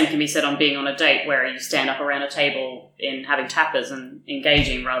the same can be said on being on a date where you stand up around a table in having tappers and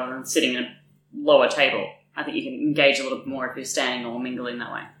engaging rather than sitting at a lower table. I think you can engage a little bit more if you're standing or mingling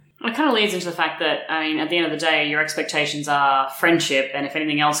that way. It kind of leads into the fact that, I mean, at the end of the day, your expectations are friendship, and if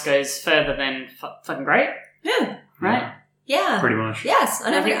anything else goes further, then fucking great. Yeah. Right? Yeah. Pretty much. Yes.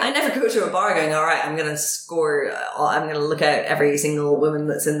 I never go to a bar going, all right, I'm going to look at every single woman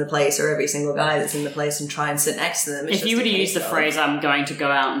that's in the place or every single guy that's in the place and try and sit next to them. If you were to use the phrase, I'm going to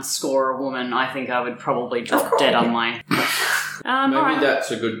go out and score a woman, I think I would probably drop dead on my... All Maybe right. that's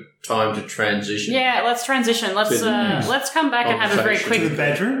a good time to transition. Yeah, let's transition. Let's come back and have a very quick. To the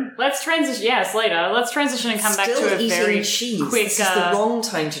bedroom? Let's transition. Yes, later. Let's transition and come back Still to a eating very cheese. quick. This is the wrong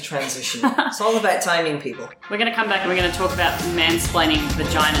time to transition. It's all about timing, people. We're going to come back and we're going to talk about mansplaining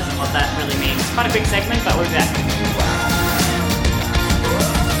vaginas and what that really means. Quite a big segment, but we'll be back.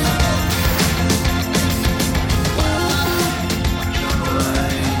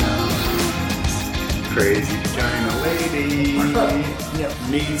 Crazy vagina lady. Yep.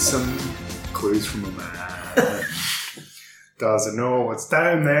 Needs some clues from a man. Doesn't know what's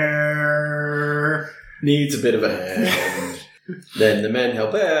down there. Needs a bit of a hand. Then the men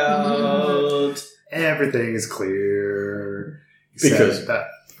help out. Everything is clear. Because- Except that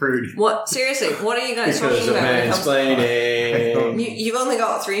fruity. What? Seriously, what are you guys Because talking of about? when it comes to- mansplaining. You've only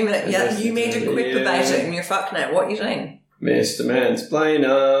got 3 minutes. Yeah, you made a quip about it and you're fucked now. What are you saying? Mr.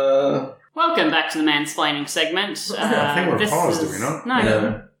 Mansplainer. Welcome back to the mansplaining segment. I think we're this paused, is- do we not? No,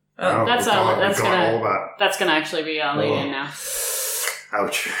 No. Oh, that's we've got gonna- all that. that's going to actually be our lead in now.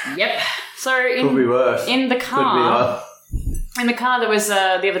 Ouch. Yep. So Could be worse. in the Could be car, worse. there was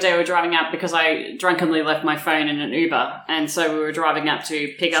the other day we were driving up because I drunkenly left my phone in an Uber, and so we were driving up to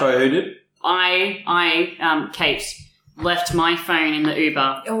pick up. Sorry, who did? Kate left my phone in the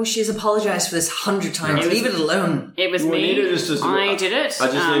Uber. Oh, she's apologised for this 100 times. Leave it alone. It was Well, me. we need to just- I did it. I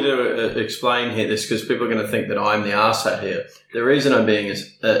just need to explain here this because people are going to think that I'm the arsehole here. The reason I'm being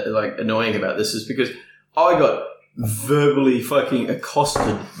as annoying about this is because I got verbally fucking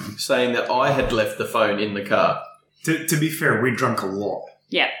accosted saying that I had left the phone in the car. To be fair, we drank a lot.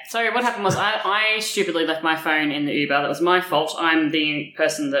 Yeah. So what happened was I stupidly left my phone in the Uber. That was my fault. I'm the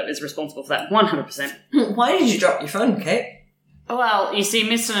person that is responsible for that 100%. Why did you drop your phone, Kate? Well, you see,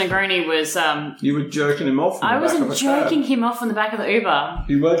 Mr. Negroni was... You were jerking him off. I in the back of wasn't a cab. jerking him off in the back of the Uber.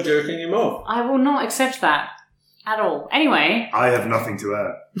 You were jerking him off. I will not accept that at all. Anyway, I have nothing to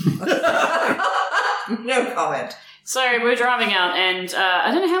add. No comment. so we're driving out, and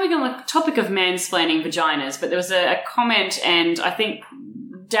I don't know how we got on the topic of mansplaining vaginas, but there was a comment, and I think,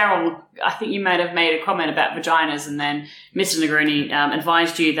 Daryl, I think you might have made a comment about vaginas, and then Mr. Negroni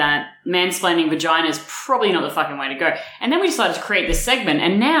advised you that mansplaining vagina is probably not the fucking way to go. And then we decided to create this segment,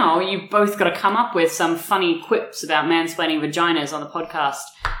 and now you've both got to come up with some funny quips about mansplaining vaginas on the podcast.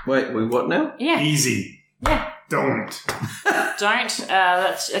 Wait, we what now? Yeah. Easy. Yeah. Don't. Don't.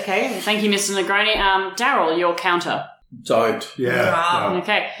 That's okay. Thank you, Mr. Negroni. Daryl, your counter. Don't. Yeah. Wow. No.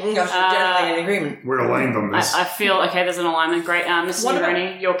 Okay. Gosh, we're generally in agreement. We're aligned on this. I feel okay. There's an alignment. Great, Mr. What about-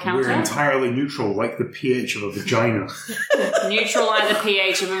 Negroni, your counter. We're entirely neutral, like the pH of a vagina. Neutralize the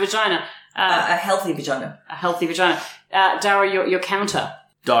pH of a vagina. A healthy vagina. A healthy vagina. Daryl, your counter.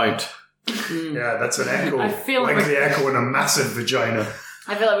 Don't. Yeah, that's an echo. I feel like like- the echo in a massive vagina.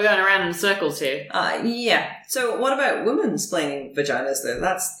 I feel like we're going around in circles here. Yeah. So what about women splaining vaginas, though?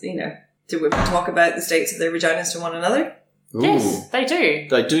 That's, do women talk about the states of their vaginas to one another? Ooh. Yes, they do.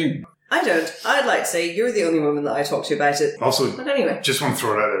 They do. I don't. I'd like to say you're the only woman that I talk to about it. Also, But anyway. just want to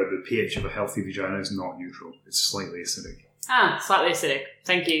throw it out there, the pH of a healthy vagina is not neutral. It's slightly acidic. Slightly acidic.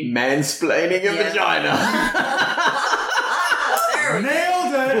 Thank you. Mansplaining a Yeah. vagina. There we go.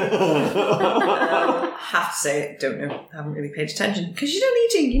 Nailed it! Have to say, don't know. Haven't really paid attention. Because you don't need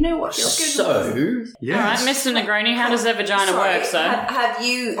to. You know what feels good. So, Yes. All right, Mr. Negroni, how does their vagina work, sir? Have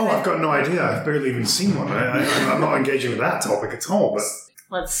you... Oh, I've got no idea. I've barely even seen one. I'm not engaging with that topic at all, but...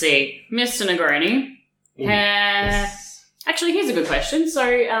 Let's see. Mr. Negroni. Actually, here's a good question. So,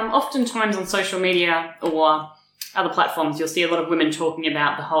 oftentimes on social media or other platforms, you'll see a lot of women talking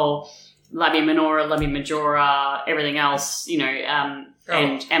about the whole labia minora, labia majora, everything else,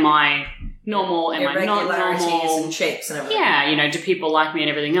 and am I normal, am I not irregularities normal? and shapes and everything. Yeah, do people like me and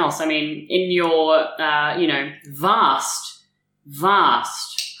everything else? I mean, in your, vast,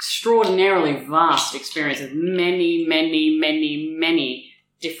 extraordinarily vast experience of many, many, many, many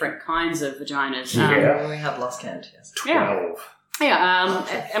different kinds of vaginas. We have lost count, yes. 12.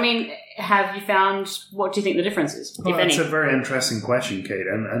 I mean, have you found, what do you think the difference is, Well, if any? that's a very interesting question, Kate,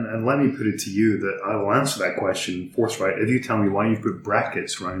 and let me put it to you that I will answer that question forthright if you tell me why you've put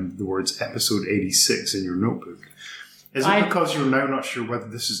brackets around the words episode 86 in your notebook. Is it because you're now not sure whether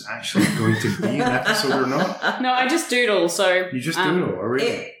this is actually going to be an episode or not? No, I just doodle, so... You just doodle, or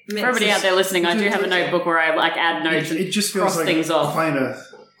really? For everybody out there listening, I do have a notebook where I add notes It and just feels cross like things off.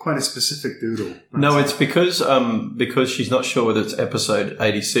 quite a specific doodle. no, it's because she's not sure whether it's episode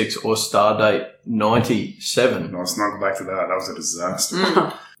 86 or Stardate 97. No, let's not go back to that. That was a disaster.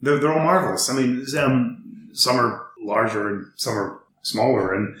 They're all marvelous. I mean, some are larger and some are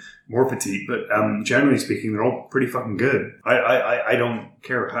smaller and more petite, but generally speaking, they're all pretty fucking good. I don't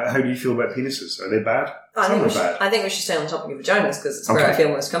care. How do you feel about penises? Are they bad? I think we should stay on the topic of vaginas because it's where I feel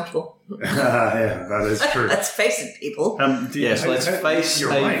most comfortable. Yeah, that is true. Let's face it, people. Yes, let's face a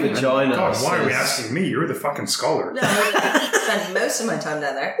vagina. God, why are we asking me? You're the fucking scholar. No, I spend most of my time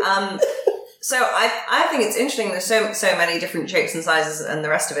down there. So I think it's interesting. There's so many different shapes and sizes and the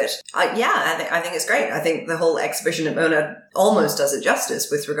rest of it. I think it's great. I think the whole exhibition at Mona almost does it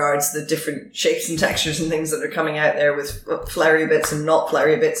justice with regards to the different shapes and textures and things that are coming out there with flowery bits and not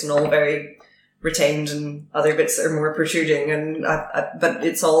flowery bits and all very retained and other bits that are more protruding. And but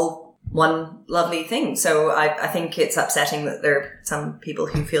it's all one lovely thing. So I think it's upsetting that there are some people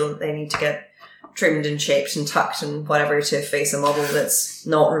who feel that they need to get trimmed and shaped and tucked and whatever to face a model that's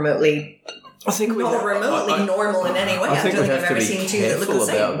not remotely... normal in any way. I think we have to be careful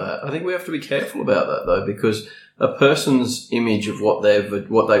about that. I think we have to be careful about that though, because a person's image of what they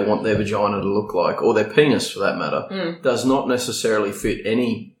want their vagina to look like, or their penis for that matter, does not necessarily fit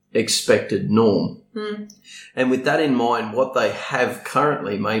any expected norm. And with that in mind, what they have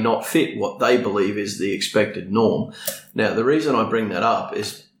currently may not fit what they believe is the expected norm. Now, the reason I bring that up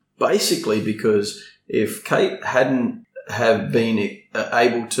is basically because if Kate hadn't have been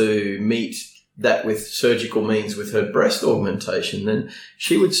able to meet that with surgical means with her breast augmentation, then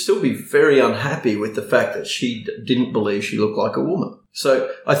she would still be very unhappy with the fact that she didn't believe she looked like a woman. So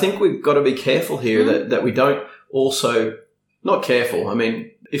I think we've got to be careful here that we don't also, not careful, I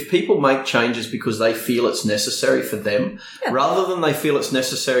mean, if people make changes because they feel it's necessary for them, rather than they feel it's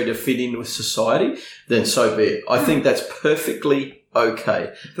necessary to fit in with society, then so be it. I think that's perfectly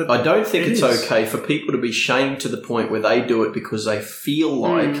okay. But I don't think it's okay for people to be shamed to the point where they do it because they feel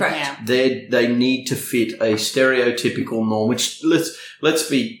like they need to fit a stereotypical norm, which let's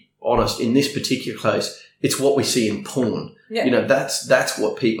be honest, in this particular case, it's what we see in porn. Yeah. You know, that's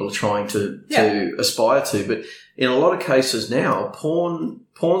what people are trying to aspire to. But in a lot of cases now, porn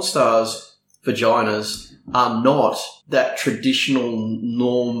stars' vaginas are not that traditional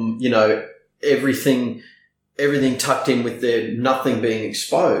norm, you know, everything tucked in with their nothing being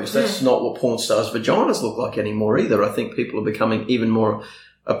exposed. That's not what porn stars' vaginas look like anymore either. I think people are becoming even more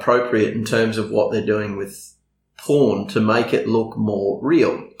appropriate in terms of what they're doing with porn to make it look more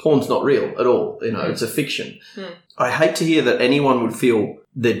real. Porn's not real at all. You know, it's a fiction. I hate to hear that anyone would feel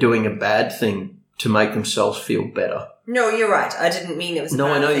they're doing a bad thing to make themselves feel better. No, you're right. I didn't mean it was a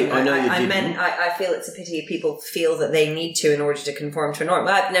bad thing. I feel it's a pity people feel that they need to in order to conform to a norm.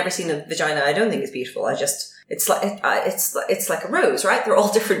 I've never seen a vagina I don't think is beautiful. It's like a rose, right? They're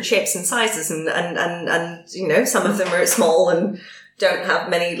all different shapes and sizes, and you know, some of them are small and don't have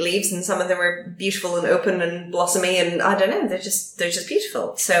many leaves, and some of them are beautiful and open and blossomy, and I don't know, they're just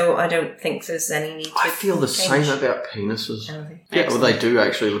beautiful. So I don't think there's any need to I feel the same about penises. Yeah, well, they do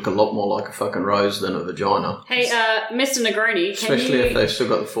actually look a lot more like a fucking rose than a vagina. Hey, Mr. Negroni, especially if they've still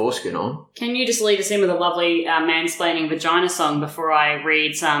got the foreskin on. Can you just lead us in with a lovely mansplaining vagina song before I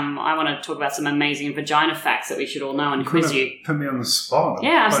read some? I want to talk about some amazing vagina facts that we should all know and quiz you. Put me on the spot.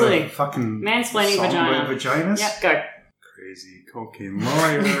 Yeah, absolutely. Fucking mansplaining vagina. Vaginas. Yep, go. Crazy cocaine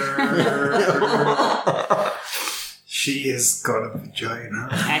lawyer. She has got a vagina.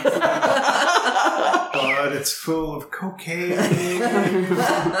 But it's full of cocaine.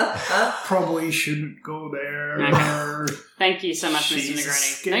 Probably shouldn't go there. Okay. Thank you so much, Mr.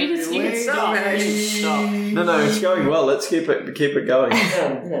 Negroni. No, you can stop. No, it's going well. Let's keep it going.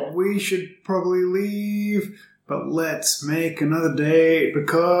 We should probably leave. But let's make another date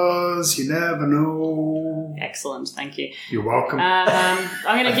because you never know. Excellent, thank you. You're welcome. I'm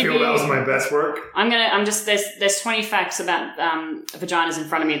going to give you. That was my best work. There's 20 facts about vaginas in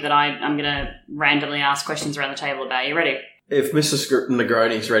front of me that I'm going to randomly ask questions around the table about. You ready? If Mrs.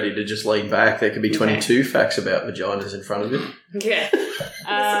 Negroni's ready to just lean back, there could be 22 facts about vaginas in front of him. Yeah.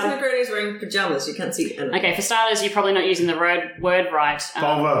 Mrs. Negroni's wearing pajamas. You can't see anything. Okay, for starters, you're probably not using the word right.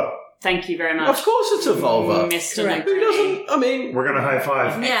 Vulva. Thank you very much. Of course it's a vulva. Mr. Negroni. Who doesn't? I mean... We're going to high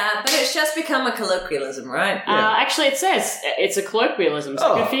five. Yeah, but it's just become a colloquialism, right? Actually, it says it's a colloquialism,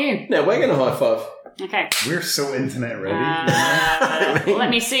 so good for you. Now we're going to high five. Okay. We're so internet ready.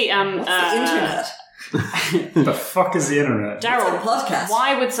 Let me see. What's the internet? The fuck is the internet? Daryl, podcast.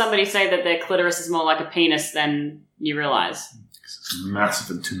 Why would somebody say that their clitoris is more like a penis than you realise? It's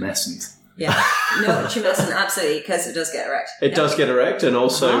massive and tumescent. Yeah. No, tumescent, absolutely, because it does get erect. It does get erect, and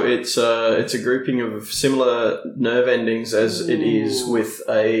also it's a grouping of similar nerve endings as it is with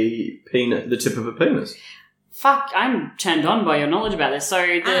a penis, the tip of a penis. Fuck, I'm turned on by your knowledge about this. So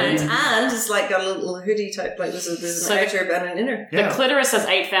and it's like got a little hoodie type, like there's an outer and an inner. The clitoris has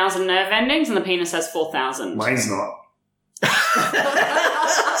 8,000 nerve endings, and the penis has 4,000. Mine's not.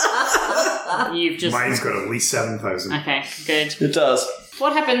 You've just... Mine's got at least 7,000. Okay, good. It does.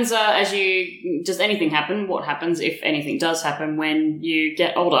 What happens does anything happen? What happens, if anything does happen, when you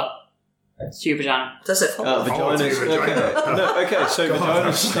get older? To your vagina. Does it fall? Vaginas. Okay, so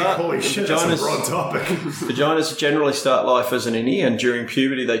vaginas start. Holy shit, that's a broad topic. Vaginas generally start life as an innie, and during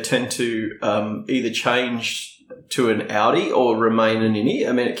puberty they tend to either change to an outie or remain an innie.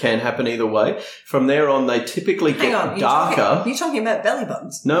 I mean, it can happen either way. From there on, they typically get darker. Are you talking about belly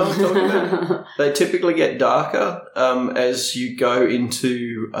buttons? No, I'm talking about... They typically get darker as you go into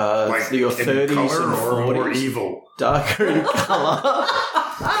your 30s and 40s. Or more evil? Darker in colour.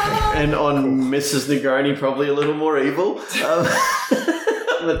 And on Mrs. Negroni, probably a little more evil.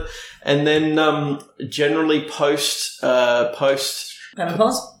 And then generally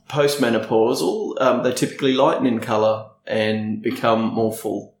postmenopausal, they typically lighten in colour and become more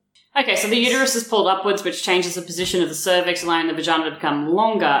full. Okay, so the uterus is pulled upwards, which changes the position of the cervix, allowing the vagina to become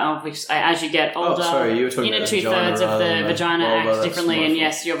longer. As you get older, you were talking about 2/3 of the vagina acts differently, and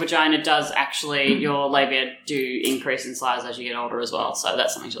yes, your vagina does actually, your labia do increase in size as you get older as well, so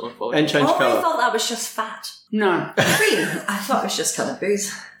that's something to look forward to. And change I colour. thought that was just fat. No. Really? I thought it was just kind of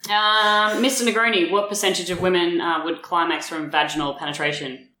booze. Mr. Negroni, what percentage of women would climax from vaginal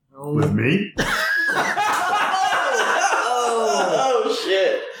penetration? With me? Oh,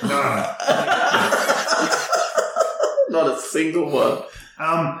 shit. No. Not a single one.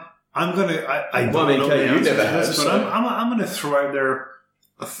 I'm going to... I Well, I mean, don't know Kate, the you answer never to have, this, but so- I'm going to throw out there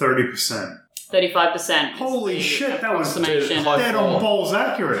a 30%. 35%. Holy shit, that was approximation. dead on balls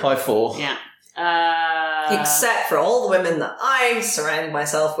accurate. High 4. Yeah. Except for all the women that I surround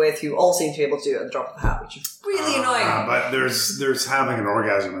myself with who all seem to be able to do it at the drop of a hat, which is really annoying. But there's having an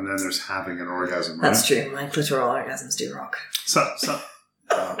orgasm and then there's having an orgasm, right? That's true. My clitoral orgasms do rock. So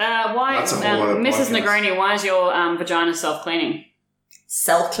why, That's a whole other Mrs. podcast. Negroni, why is your vagina self-cleaning?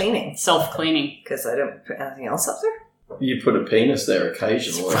 Self-cleaning. Self-cleaning. Because I don't put anything else up there? You put a penis there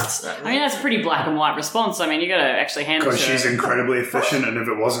occasionally. I mean, that's a pretty black and white response. I mean, you got to actually handle it. because she's incredibly efficient, and if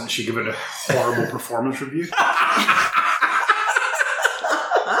it wasn't, she'd give it a horrible performance review.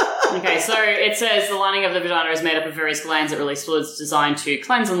 Okay, so it says the lining of the vagina is made up of various glands that release fluids designed to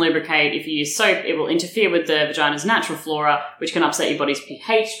cleanse and lubricate. If you use soap, it will interfere with the vagina's natural flora, which can upset your body's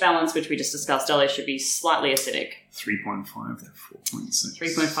pH balance, which we just discussed earlier should be slightly acidic. 3.5 to 4.6.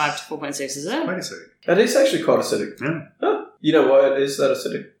 3.5 to 4.6, is it? Quite acidic. It is actually quite acidic. Yeah. Huh. You know why it is that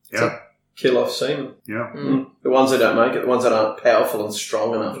acidic? Yeah. Kill off semen. Yeah. The ones that don't make it, the ones that aren't powerful and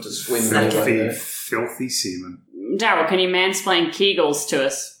strong enough to swim their way Filthy, there. filthy semen. Daryl, can you mansplain Kegels to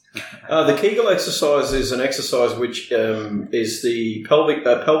us? The Kegel exercise is an exercise which is the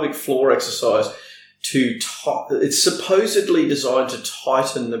pelvic floor exercise it's supposedly designed to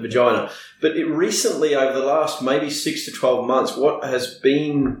tighten the vagina. But it recently, over the last maybe 6 to 12 months, what has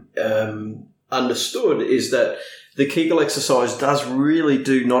been understood is that the Kegel exercise does really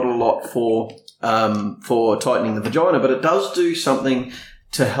do not a lot for tightening the vagina, but it does do something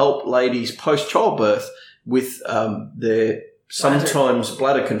to help ladies post-childbirth with their sometimes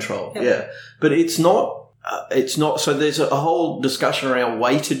bladder control. Yep. Yeah. But it's not, so there's a whole discussion around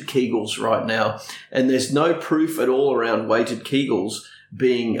weighted Kegels right now, and there's no proof at all around weighted Kegels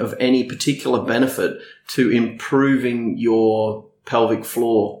being of any particular benefit to improving your pelvic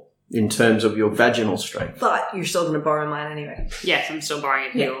floor in terms of your vaginal strength. But you're still going to borrow mine anyway. Yes, I'm still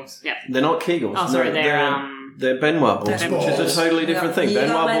borrowing your Kegels. Yeah. They're not Kegels. Oh, sorry, they're Benoit balls, which is a totally different thing.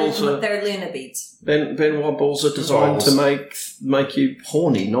 Benoit balls are... They're Luna beads. Benoit balls are designed to make you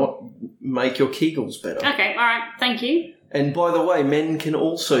horny, not make your Kegels better. Okay, all right, thank you. And by the way, men can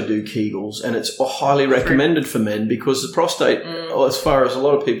also do Kegels, and it's highly recommended for men because the prostate, as far as a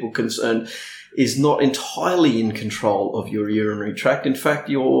lot of people are concerned, is not entirely in control of your urinary tract. In fact,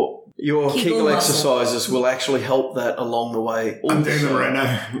 your Kegel exercises will actually help that along the way. Also. I'm doing them right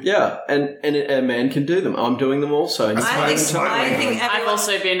now. Yeah, and a man can do them. I'm doing them also. And I think I've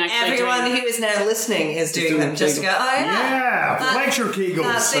also been actually everyone doing... who is now listening is doing them just to go, oh Yeah, flex your that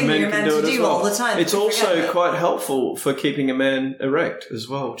Kegels. thing men you're can meant do to it as do well. all the time. It's also quite helpful for keeping a man erect as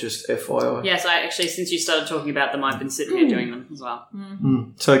well, just FYI. Yes, I actually, since you started talking about them, I've been sitting here doing them as well.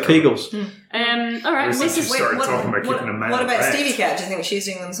 So Kegels. All right, Since you Mrs. started talking about keeping a man what about erect. Stevie Cat? Do you think she's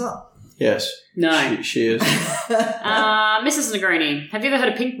doing them as well? Yes. No. She is. Mrs. Negroni, have you ever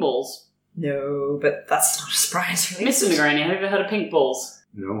heard of pink balls? No, but that's not a surprise for me. Mr. Negroni, have you ever heard of pink balls?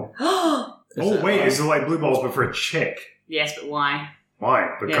 No. Oh, Wait, is it like blue balls but for a chick? Yes, but why?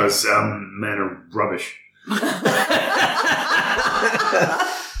 Why? Because men are rubbish.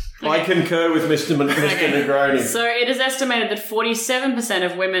 I concur with Mr. Negroni. So it is estimated that 47%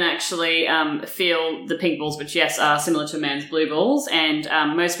 of women actually feel the pink balls, which, yes, are similar to a man's blue balls, and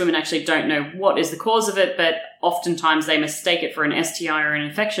most women actually don't know what is the cause of it, but oftentimes they mistake it for an STI or an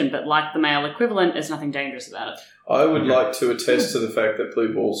infection, but like the male equivalent, there's nothing dangerous about it. I would like to attest to the fact that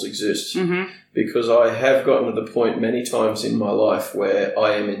blue balls exist, because I have gotten to the point many times in my life where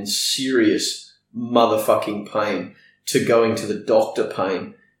I am in serious motherfucking pain to going to the doctor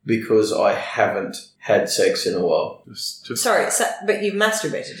pain because I haven't had sex in a while. Sorry, but you've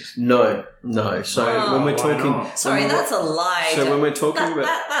masturbated. No. So when we're talking... Sorry, that's a lie. So when we're talking about...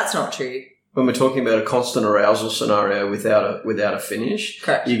 That's not true. When we're talking about a constant arousal scenario without a finish,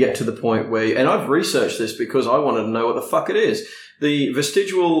 correct, you get to the point where, and I've researched this because I wanted to know what the fuck it is. The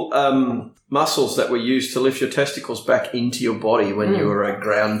vestigial muscles that were used to lift your testicles back into your body when you were a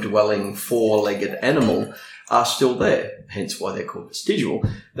ground-dwelling, four-legged animal are still there, hence why they're called vestigial.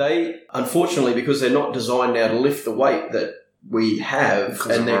 They, unfortunately, because they're not designed now to lift the weight that we have,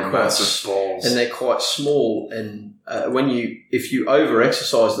 and they're quite small, and if you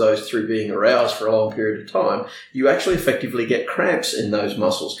over-exercise those through being aroused for a long period of time, you actually effectively get cramps in those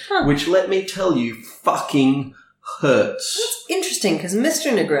muscles, which, let me tell you, fucking hurts. That's interesting, because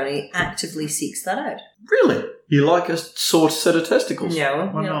Mr. Negroni actively seeks that out. Really? You like a sore set of testicles?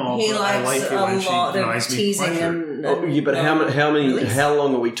 No, he likes a lot of teasing and but how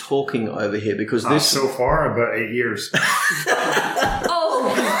long are we talking over here? Because this so far about 8 years. Oh,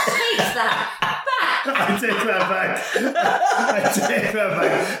 take that back. I take that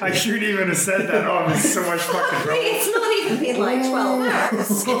back. I shouldn't even have said that. Oh, there's so much fucking trouble. It's not even been like 12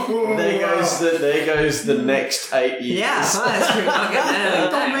 hours. There goes the next 8 years. Yeah, that's true.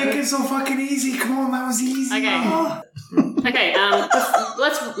 Don't make it so fucking easy. Come on, that was easy. Okay,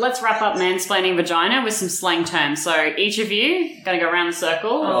 let's wrap up mansplaining vagina with some slang terms. So each of you going to go around the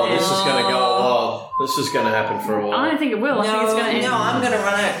circle. This is going to go a while. This is going to happen for a while. I don't think it will. I think it's going to end. No, I'm going to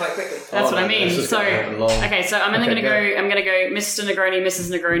run out quite quickly. That's what I mean. So I'm only going to go. I'm going to go Mr. Negroni, Mrs.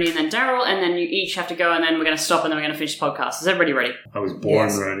 Negroni, and then Daryl, and then you each have to go, and then we're going to stop, and then we're going to finish the podcast. Is everybody ready? I was born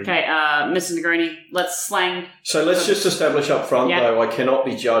ready. Okay, Mr. Negroni, let's slang. So let's just establish up front, though, I cannot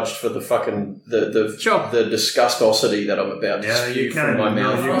be judged for the fucking the disgustosity that I'm about to spew from my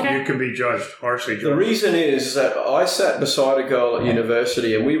mouth. You can be judged, harshly judged. The reason is that I sat beside a girl at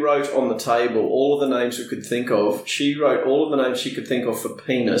university, and we wrote on the table all of the names we could think of. She wrote all of the names she could think of for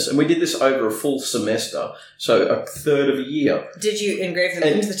penis, and we did this over a full semester, so a third of a year. Did you engrave them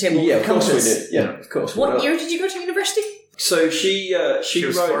into the table? Yeah, of course we did. Yeah, of course. What year did you go to university? So she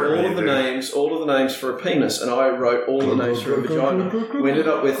wrote all of the names for a penis, and I wrote all the names for a vagina. I ended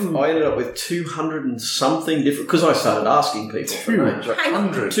up with 200 and something different, because I started asking people for names.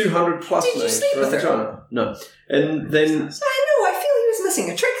 200 plus names. Did you sleep for a with her? vagina. No, and then. I feel he was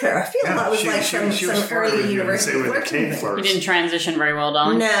missing a trick there. I feel that was like some early university flirting. You didn't transition very well,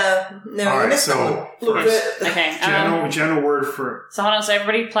 darling. No. All right, so okay. General word for. So hold on. So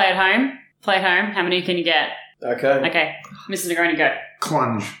everybody, play at home. Play at home. How many can you get? Okay. Mrs. Negroni, go.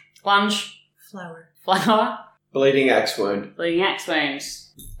 Clunge. Flower. Bleeding axe wound. Bleeding axe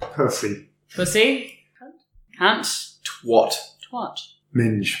wounds. Pussy. Cunt. Twat.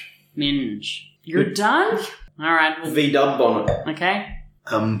 Minge. You're done? All right. V-dub bonnet. Okay.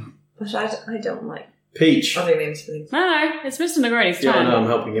 But I don't like Peach. other names for things. No. It's Mr. Negroni's Yeah, turn. I know, I'm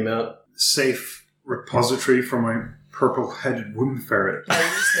helping him out. Safe repository for my purple-headed womb ferret.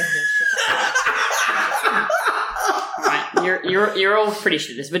 Right, you're all pretty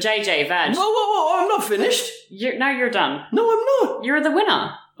sure this. But JJ, Vag. Whoa, I'm not finished. You're done. No, I'm not. You're the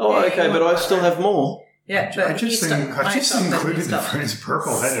winner. Oh, okay, but I still have more. Yeah, but I just included the phrase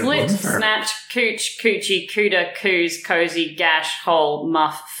purple-headed Split, womb ferret. snatch, cooch, coochie, cooter, coos, cozy, gash, hole,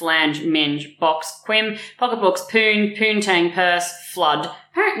 muff, flange, minge, box, quim, pocketbooks, poon, poontang, purse, flood.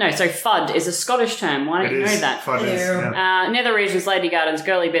 So FUD is a Scottish term. Why don't you know that? FUD is, yeah. Nether regions, lady gardens,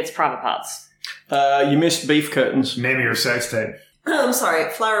 girly bits, private parts. You missed beef curtains. Name of your sex tape. I'm sorry,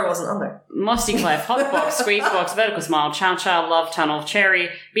 flower wasn't on there. Mossy clef, hot box, squeeze box, vertical smile, chow chow, love tunnel, cherry,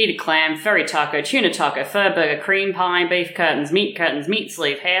 beaded clam, ferry taco, tuna taco, fur burger, cream pie, beef curtains, meat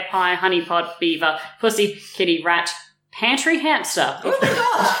sleeve, hair pie, honey pot, beaver, pussy, kitty, rat, pantry hamster. Oh my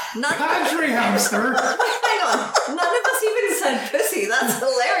god! Pantry hamster? Hang on. None of us even said pussy. That's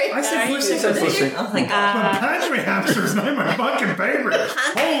hilarious. I said pussy. Did you? Oh my god. Pantry hamster's not my fucking favorite.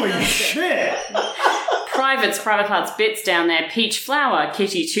 Holy shit. Privates, private parts, bits down there, peach flower,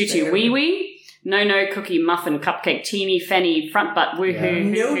 kitty, tutu, wee wee, no, cookie, muffin, cupcake, teeny, fenny, front butt, woohoo,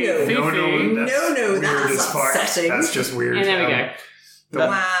 No. foo-foo. No, that's upsetting. That's just weird. And there we go.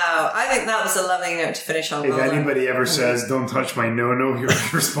 Wow, I think that was a lovely note to finish on. If anybody ever says, don't touch my no-no, your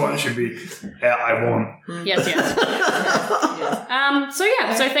response should be, I won't. Yes.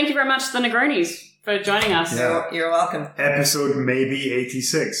 So thank you very much to the Negronis for joining us. Yeah. You're welcome. Episode maybe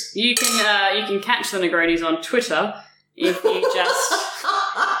 86. You can catch the Negronis on Twitter if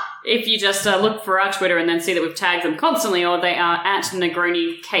you just look for our Twitter and then see that we've tagged them constantly, or they are at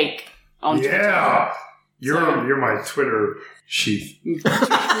Negroni Cake on Twitter. Yeah, you're my Twitter sheath.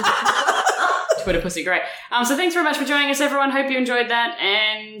 Twitter pussy, great. So thanks very much for joining us, everyone. Hope you enjoyed that.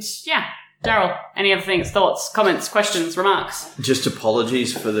 And yeah, Daryl, any other things, thoughts, comments, questions, remarks? Just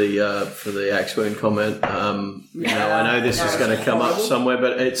apologies for the axe wound comment. I know this is going to come up somewhere,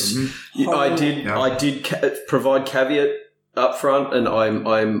 but it's I did provide caveat up front, and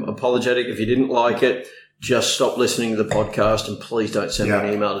I'm apologetic if you didn't like it. Just stop listening to the podcast, and please don't send me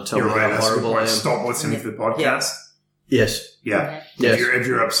an email to tell me how horrible I am. Stop listening to the podcast. Yes. Yeah. Yes. If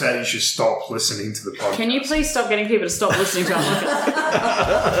you're upset, you should stop listening to the podcast. Can you please stop getting people to stop listening to our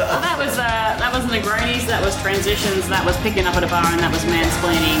podcast? That was Negronis, that was transitions, that was picking up at a bar, and that was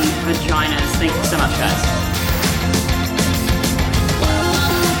mansplaining vaginas. Thank you so much, guys.